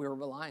not what we're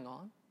relying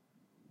on.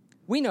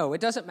 We know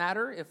it doesn't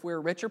matter if we're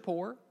rich or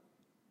poor.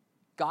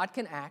 God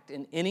can act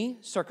in any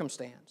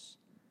circumstance.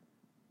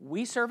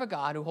 We serve a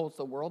God who holds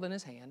the world in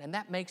his hand, and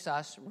that makes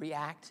us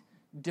react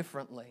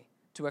differently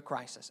to a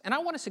crisis. And I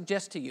want to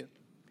suggest to you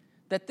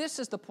that this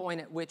is the point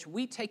at which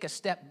we take a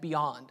step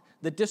beyond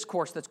the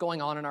discourse that's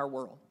going on in our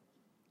world.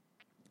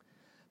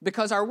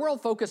 Because our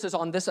world focuses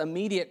on this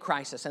immediate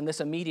crisis and this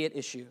immediate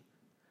issue.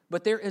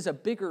 But there is a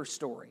bigger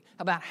story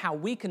about how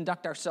we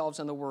conduct ourselves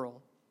in the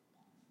world.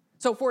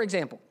 So, for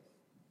example,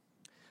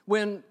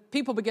 when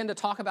people begin to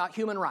talk about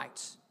human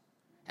rights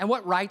and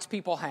what rights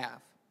people have,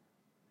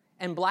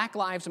 and Black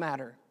Lives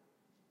Matter,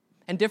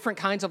 and different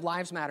kinds of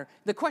lives matter,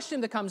 the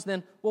question becomes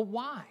then, well,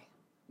 why?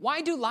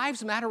 Why do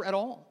lives matter at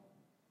all?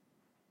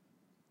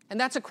 And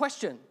that's a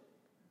question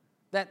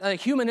that a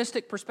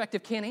humanistic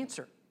perspective can't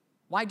answer.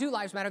 Why do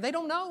lives matter? They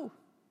don't know,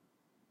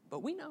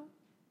 but we know.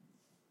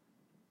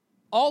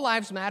 All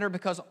lives matter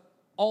because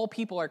all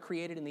people are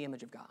created in the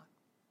image of God.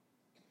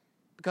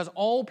 Because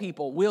all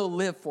people will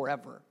live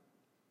forever.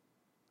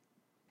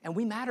 And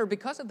we matter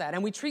because of that.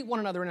 And we treat one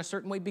another in a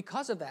certain way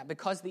because of that.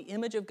 Because the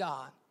image of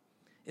God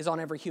is on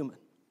every human.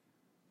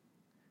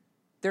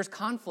 There's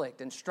conflict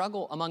and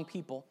struggle among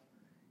people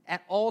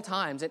at all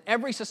times, in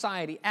every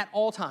society, at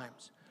all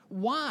times.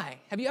 Why?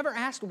 Have you ever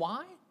asked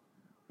why?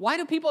 Why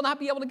do people not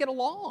be able to get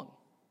along?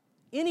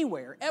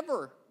 Anywhere,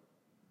 ever.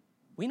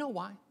 We know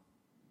why.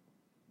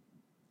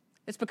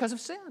 It's because of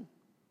sin.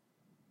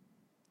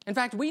 In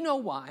fact, we know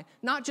why,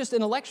 not just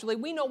intellectually,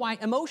 we know why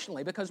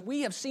emotionally, because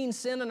we have seen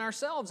sin in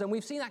ourselves and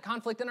we've seen that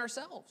conflict in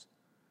ourselves.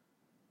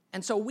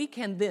 And so we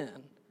can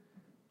then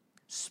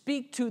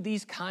speak to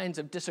these kinds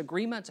of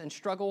disagreements and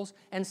struggles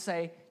and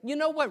say, you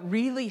know what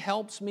really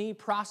helps me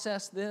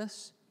process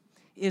this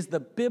is the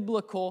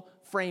biblical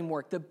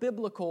framework, the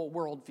biblical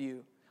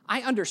worldview.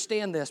 I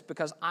understand this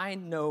because I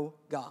know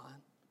God.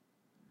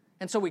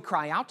 And so we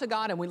cry out to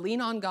God and we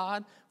lean on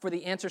God for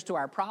the answers to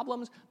our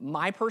problems,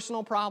 my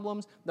personal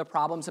problems, the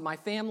problems in my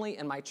family,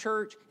 in my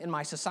church, in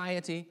my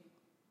society,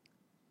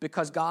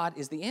 because God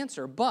is the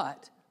answer.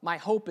 But my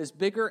hope is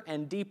bigger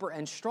and deeper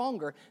and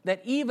stronger,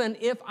 that even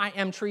if I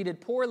am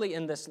treated poorly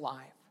in this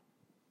life,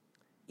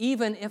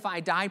 even if I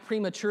die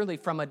prematurely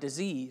from a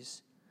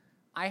disease,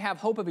 I have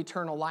hope of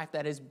eternal life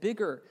that is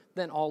bigger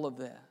than all of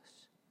this.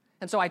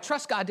 And so I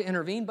trust God to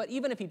intervene, but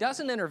even if he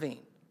doesn't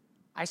intervene,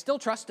 I still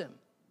trust him.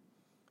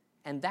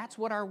 And that's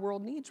what our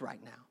world needs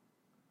right now.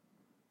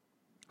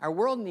 Our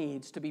world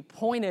needs to be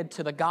pointed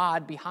to the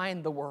God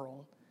behind the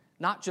world,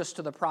 not just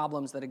to the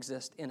problems that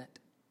exist in it.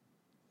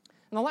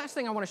 And the last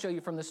thing I want to show you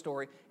from this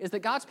story is that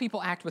God's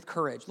people act with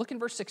courage. Look in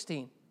verse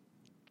 16.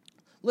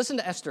 Listen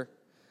to Esther.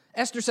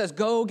 Esther says,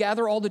 "Go,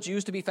 gather all the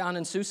Jews to be found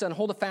in Susa and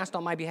hold a fast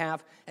on my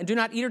behalf, and do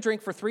not eat or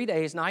drink for 3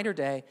 days, night or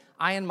day.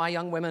 I and my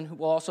young women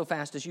will also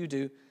fast as you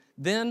do.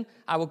 Then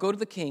I will go to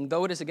the king,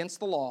 though it is against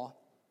the law,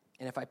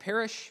 and if I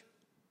perish,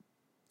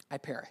 I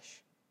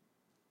perish."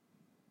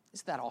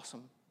 Isn't that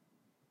awesome?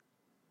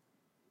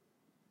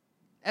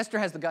 Esther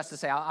has the guts to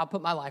say, I'll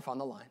put my life on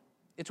the line.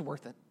 It's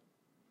worth it.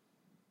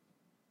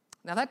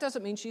 Now, that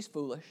doesn't mean she's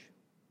foolish.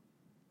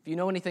 If you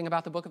know anything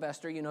about the book of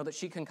Esther, you know that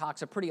she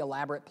concocts a pretty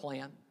elaborate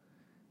plan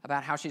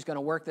about how she's going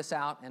to work this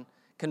out and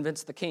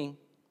convince the king.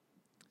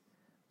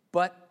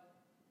 But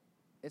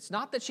it's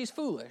not that she's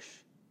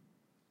foolish.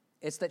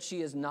 It's that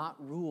she is not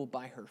ruled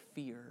by her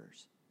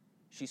fears.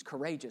 She's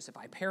courageous. If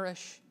I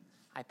perish,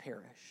 I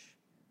perish.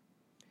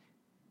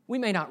 We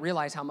may not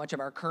realize how much of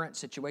our current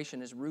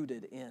situation is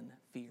rooted in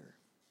fear.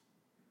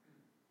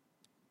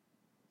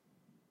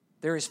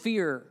 There is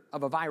fear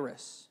of a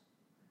virus.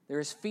 There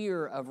is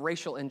fear of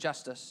racial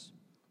injustice.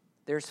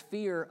 There's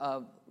fear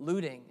of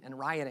looting and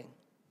rioting.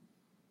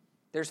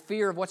 There's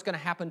fear of what's going to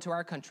happen to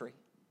our country.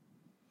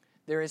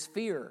 There is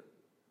fear.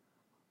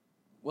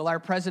 Will our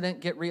president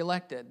get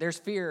reelected? There's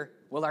fear.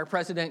 Will our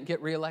president get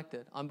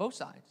reelected? On both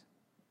sides.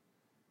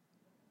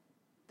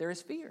 There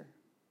is fear.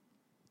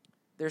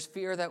 There's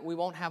fear that we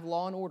won't have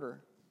law and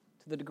order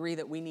to the degree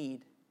that we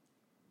need.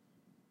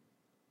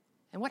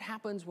 And what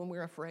happens when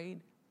we're afraid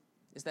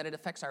is that it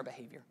affects our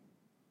behavior.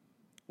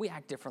 We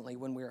act differently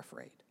when we're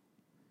afraid.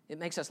 It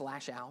makes us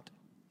lash out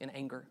in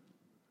anger.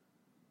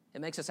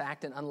 It makes us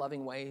act in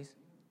unloving ways.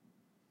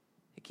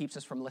 It keeps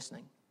us from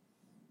listening.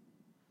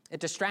 It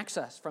distracts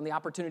us from the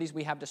opportunities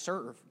we have to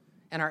serve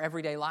in our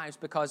everyday lives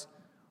because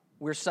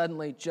we're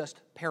suddenly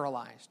just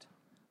paralyzed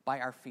by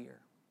our fear.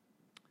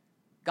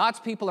 God's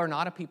people are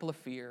not a people of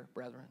fear,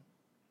 brethren.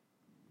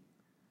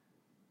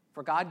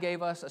 For God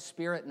gave us a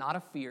spirit not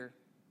of fear,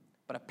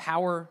 but of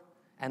power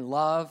and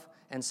love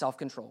and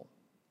self-control.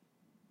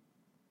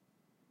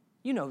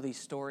 You know these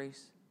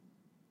stories.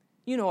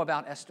 You know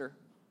about Esther.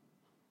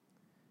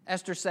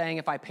 Esther saying,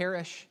 if I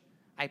perish,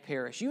 I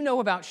perish. You know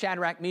about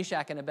Shadrach,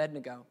 Meshach, and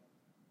Abednego,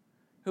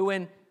 who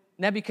when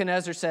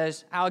Nebuchadnezzar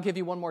says, I'll give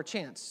you one more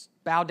chance,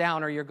 bow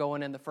down or you're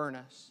going in the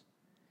furnace.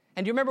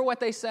 And do you remember what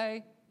they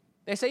say?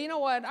 They say, you know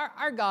what,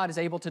 our God is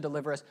able to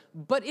deliver us,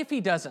 but if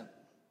he doesn't,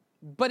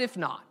 but if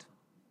not,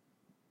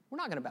 we're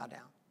not going to bow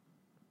down.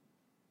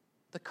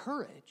 The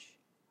courage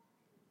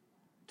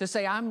to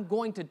say, I'm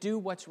going to do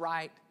what's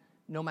right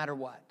no matter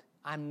what.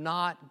 I'm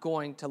not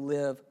going to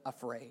live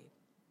afraid.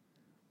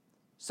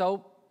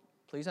 So,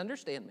 please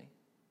understand me.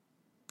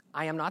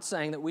 I am not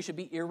saying that we should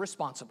be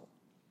irresponsible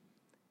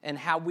in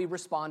how we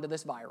respond to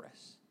this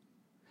virus.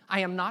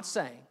 I am not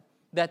saying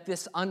that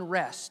this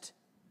unrest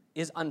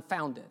is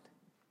unfounded.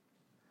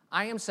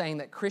 I am saying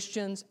that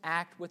Christians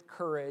act with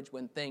courage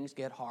when things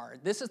get hard.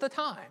 This is the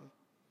time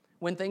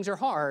when things are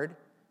hard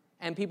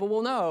and people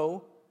will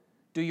know,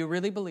 do you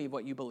really believe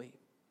what you believe?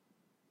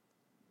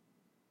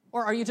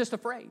 Or are you just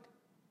afraid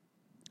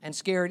and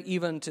scared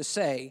even to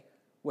say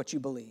what you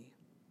believe?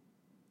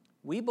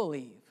 We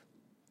believe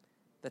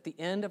that the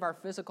end of our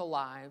physical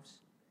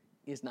lives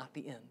is not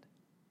the end.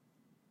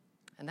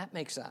 And that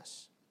makes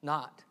us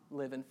not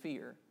live in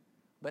fear,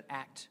 but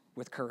act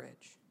with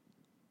courage.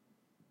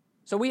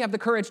 So we have the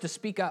courage to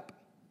speak up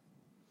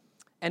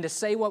and to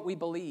say what we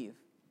believe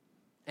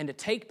and to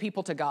take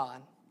people to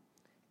God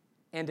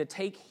and to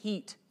take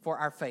heat for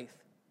our faith.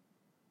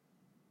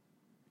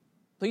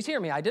 Please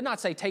hear me. I did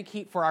not say take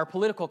heat for our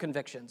political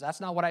convictions.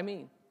 That's not what I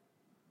mean.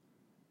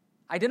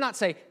 I did not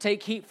say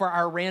take heat for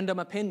our random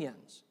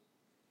opinions.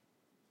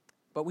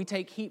 But we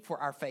take heat for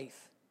our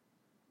faith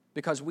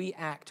because we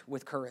act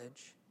with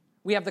courage.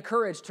 We have the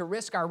courage to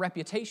risk our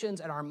reputations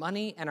and our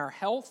money and our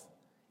health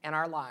and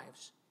our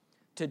lives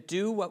to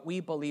do what we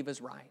believe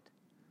is right.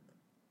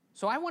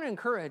 So I want to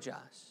encourage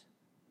us.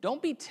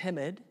 Don't be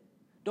timid.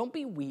 Don't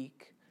be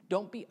weak.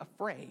 Don't be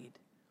afraid.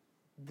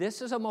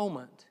 This is a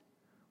moment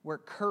where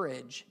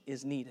courage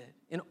is needed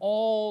in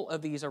all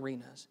of these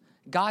arenas.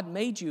 God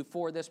made you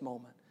for this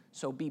moment,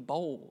 so be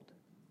bold.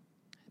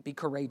 Be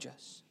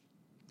courageous.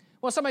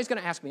 Well, somebody's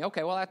going to ask me,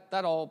 okay, well,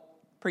 that all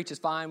preaches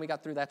fine. We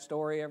got through that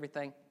story,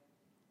 everything.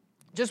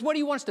 Just what do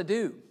you want us to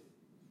do?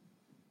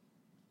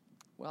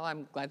 Well,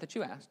 I'm glad that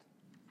you asked.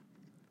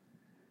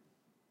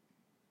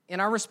 In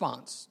our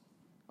response,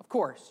 of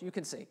course, you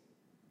can see,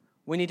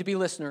 we need to be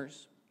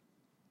listeners.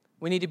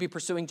 We need to be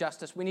pursuing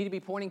justice. We need to be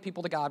pointing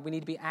people to God. We need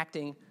to be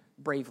acting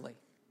bravely.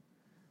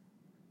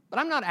 But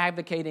I'm not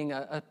advocating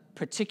a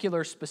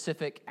particular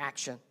specific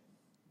action.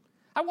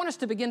 I want us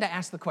to begin to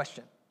ask the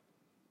question,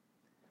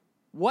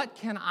 what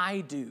can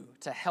I do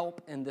to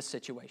help in this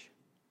situation?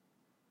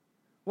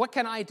 What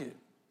can I do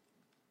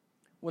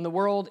when the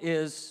world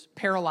is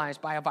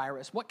paralyzed by a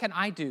virus? What can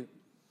I do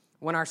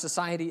when our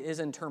society is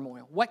in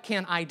turmoil? What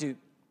can I do?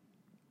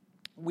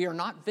 We are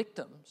not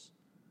victims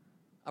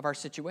of our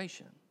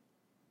situation.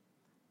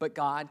 but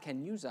God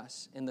can use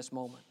us in this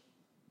moment.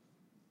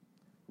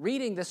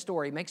 Reading this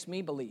story makes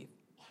me believe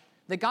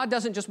that God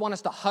doesn't just want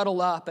us to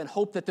huddle up and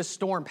hope that this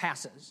storm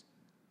passes.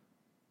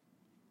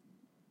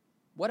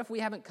 What if we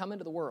haven't come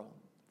into the world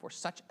for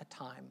such a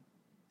time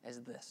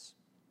as this?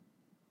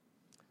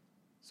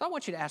 So I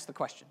want you to ask the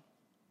question,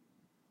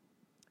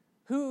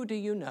 who do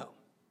you know?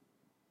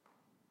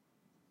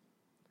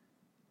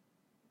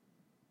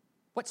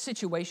 What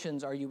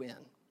situations are you in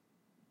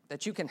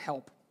that you can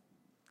help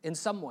in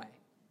some way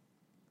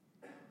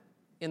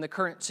in the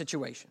current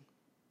situation?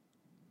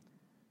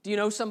 Do you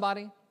know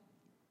somebody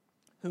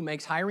who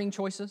makes hiring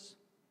choices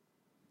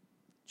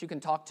that you can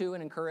talk to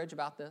and encourage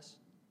about this?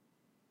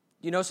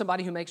 Do you know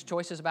somebody who makes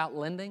choices about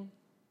lending?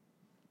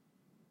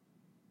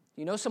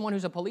 Do you know someone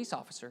who's a police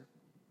officer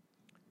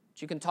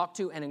that you can talk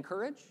to and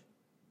encourage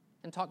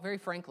and talk very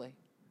frankly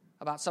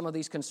about some of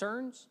these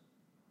concerns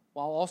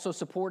while also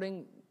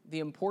supporting the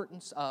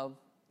importance of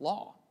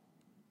law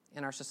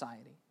in our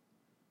society?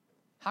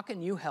 How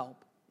can you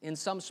help in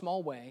some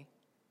small way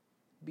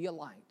be a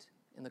light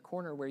in the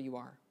corner where you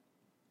are?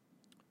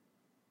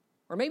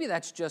 Or maybe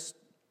that's just,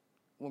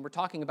 when we're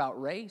talking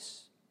about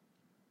race,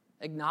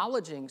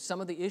 acknowledging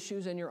some of the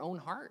issues in your own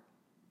heart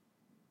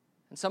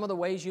and some of the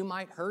ways you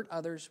might hurt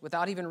others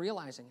without even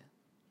realizing it.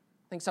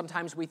 I think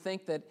sometimes we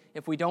think that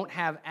if we don't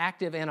have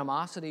active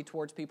animosity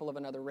towards people of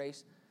another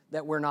race,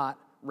 that we're not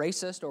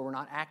racist or we're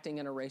not acting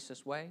in a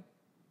racist way.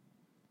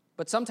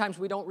 But sometimes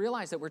we don't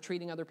realize that we're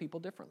treating other people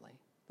differently.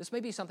 This may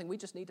be something we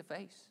just need to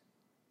face.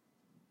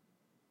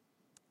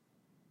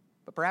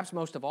 But perhaps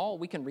most of all,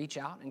 we can reach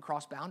out and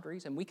cross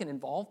boundaries, and we can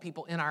involve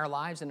people in our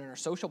lives and in our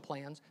social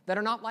plans that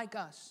are not like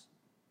us,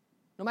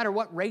 no matter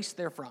what race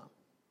they're from.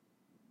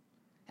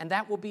 And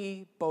that will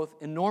be both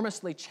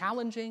enormously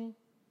challenging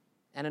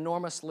and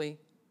enormously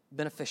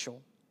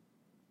beneficial.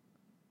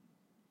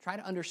 Try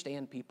to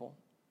understand people.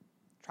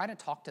 Try to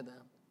talk to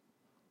them.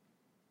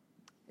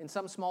 In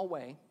some small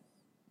way,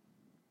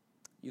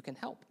 you can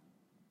help.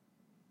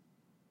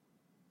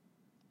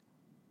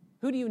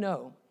 Who do you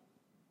know?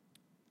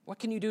 What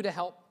can you do to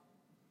help?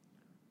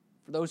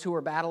 For those who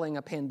are battling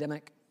a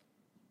pandemic,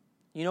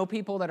 you know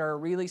people that are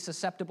really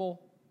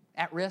susceptible,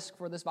 at risk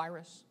for this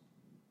virus?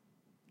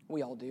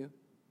 We all do.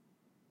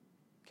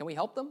 Can we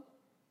help them?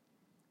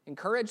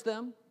 Encourage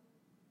them?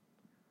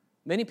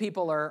 Many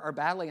people are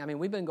battling. I mean,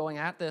 we've been going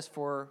at this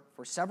for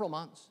several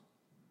months.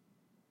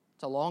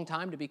 It's a long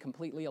time to be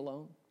completely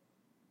alone.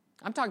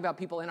 I'm talking about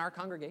people in our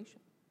congregation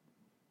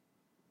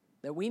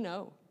that we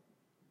know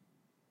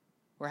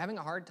who are having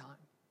a hard time.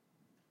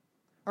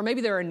 Or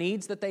maybe there are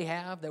needs that they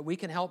have that we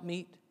can help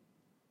meet.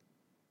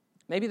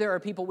 Maybe there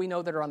are people we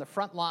know that are on the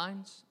front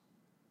lines,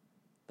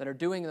 that are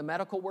doing the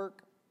medical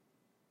work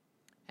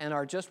and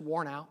are just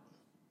worn out.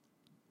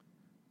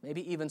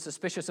 Maybe even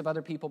suspicious of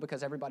other people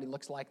because everybody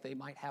looks like they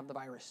might have the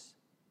virus.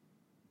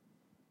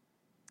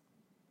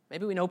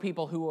 Maybe we know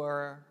people who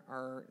are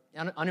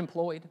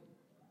unemployed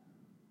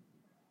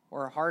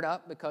or are hard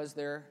up because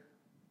they're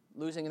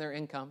losing their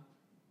income.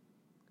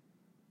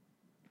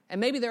 And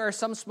maybe there are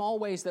some small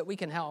ways that we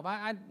can help.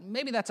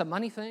 Maybe that's a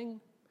money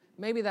thing.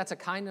 Maybe that's a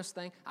kindness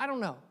thing. I don't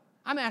know.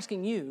 I'm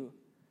asking you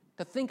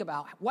to think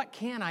about, what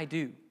can I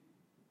do?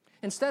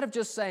 Instead of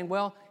just saying,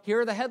 well,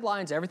 here are the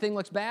headlines, everything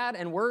looks bad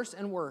and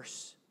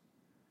worse,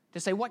 to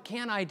say, what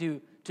can I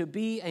do to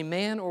be a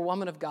man or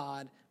woman of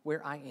God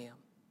where I am?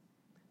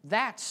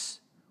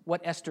 That's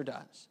what Esther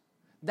does.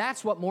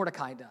 That's what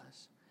Mordecai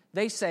does.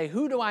 They say,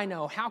 who do I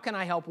know? How can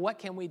I help? What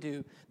can we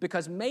do?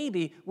 Because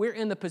maybe we're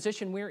in the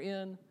position we're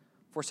in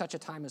for such a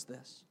time as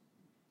this.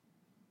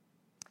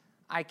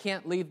 I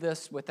can't leave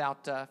this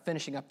without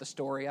finishing up the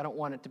story. I don't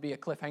want it to be a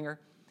cliffhanger.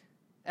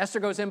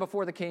 Esther goes in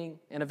before the king,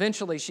 and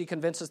eventually she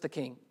convinces the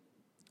king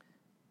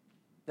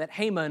that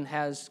Haman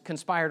has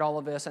conspired all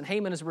of this, and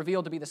Haman is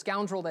revealed to be the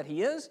scoundrel that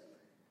he is,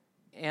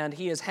 and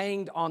he is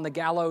hanged on the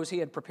gallows he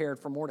had prepared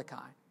for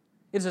Mordecai.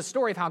 It is a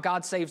story of how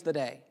God saves the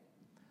day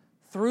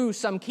through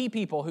some key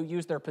people who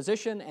use their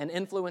position and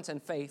influence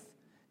and faith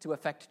to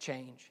effect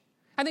change.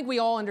 I think we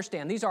all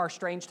understand these are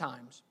strange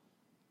times,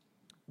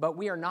 but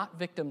we are not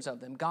victims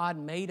of them. God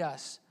made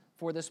us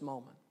for this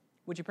moment.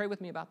 Would you pray with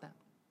me about that?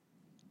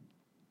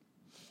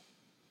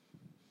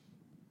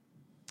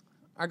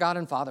 Our God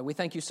and Father, we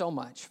thank you so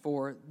much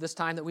for this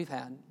time that we've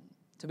had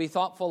to be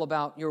thoughtful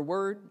about your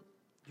word,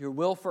 your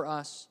will for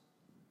us,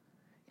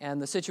 and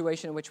the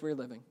situation in which we're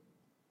living.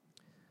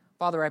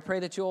 Father, I pray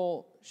that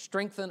you'll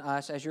strengthen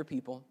us as your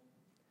people,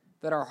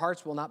 that our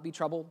hearts will not be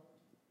troubled,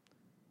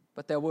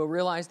 but that we'll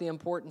realize the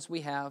importance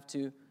we have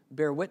to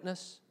bear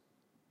witness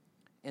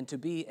and to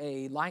be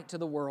a light to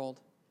the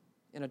world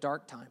in a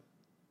dark time.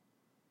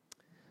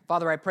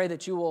 Father, I pray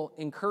that you will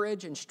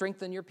encourage and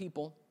strengthen your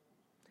people,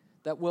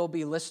 that will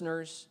be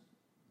listeners,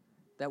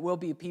 that will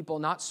be people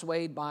not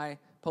swayed by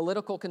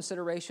political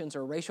considerations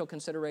or racial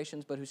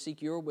considerations, but who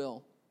seek your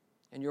will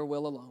and your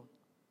will alone.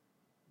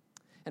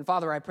 And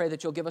Father, I pray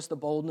that you'll give us the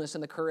boldness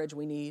and the courage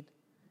we need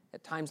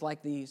at times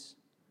like these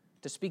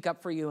to speak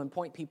up for you and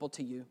point people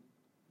to you.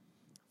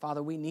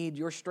 Father, we need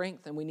your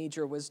strength and we need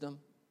your wisdom.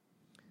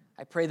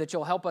 I pray that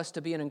you'll help us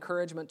to be an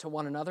encouragement to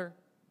one another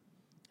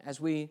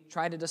as we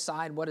try to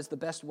decide what is the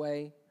best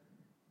way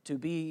to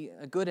be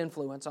a good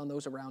influence on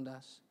those around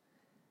us.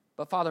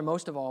 But Father,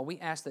 most of all, we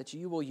ask that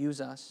you will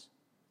use us,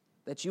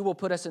 that you will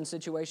put us in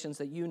situations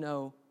that you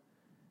know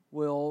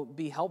will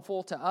be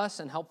helpful to us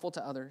and helpful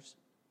to others,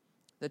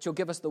 that you'll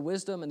give us the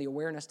wisdom and the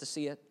awareness to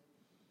see it,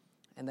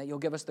 and that you'll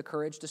give us the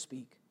courage to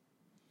speak.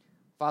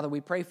 Father, we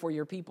pray for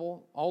your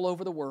people all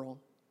over the world,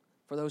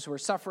 for those who are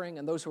suffering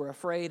and those who are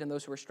afraid and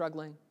those who are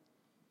struggling.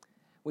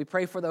 We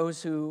pray for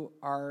those who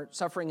are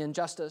suffering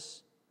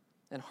injustice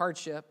and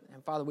hardship,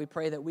 and Father, we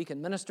pray that we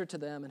can minister to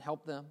them and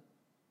help them.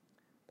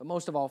 But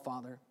most of all,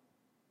 Father,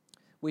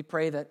 we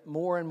pray that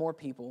more and more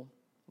people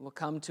will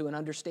come to an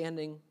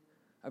understanding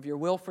of your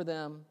will for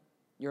them,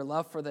 your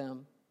love for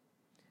them,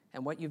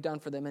 and what you've done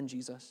for them in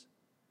Jesus.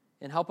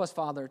 And help us,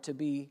 Father, to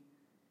be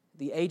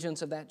the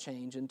agents of that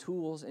change and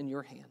tools in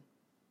your hand.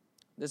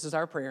 This is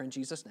our prayer in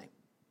Jesus' name.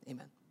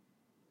 Amen.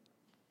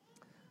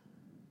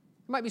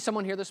 There might be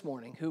someone here this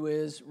morning who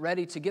is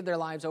ready to give their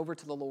lives over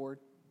to the Lord,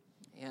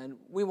 and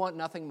we want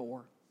nothing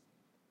more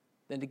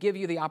than to give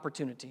you the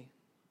opportunity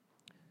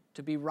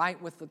to be right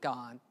with the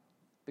God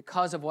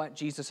because of what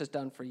Jesus has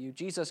done for you.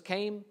 Jesus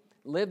came,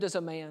 lived as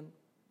a man,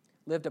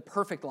 lived a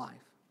perfect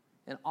life,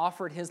 and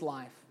offered his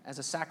life as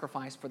a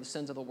sacrifice for the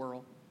sins of the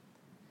world.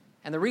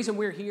 And the reason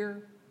we're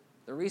here,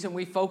 the reason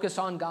we focus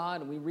on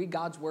God and we read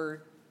God's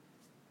word,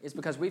 is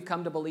because we've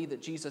come to believe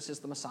that Jesus is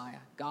the Messiah,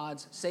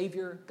 God's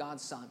Savior,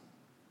 God's Son.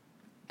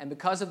 And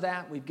because of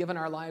that, we've given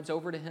our lives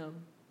over to him.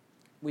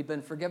 We've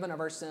been forgiven of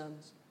our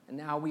sins, and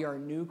now we are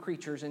new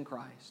creatures in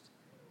Christ.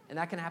 And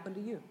that can happen to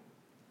you.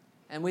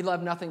 And we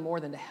love nothing more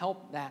than to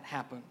help that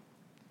happen.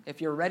 If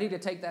you're ready to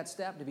take that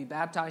step, to be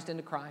baptized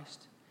into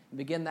Christ, and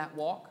begin that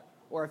walk,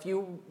 or if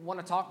you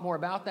want to talk more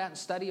about that and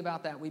study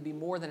about that, we'd be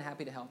more than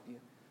happy to help you.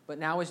 But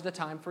now is the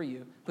time for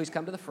you. Please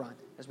come to the front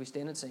as we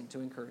stand and sing to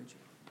encourage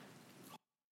you.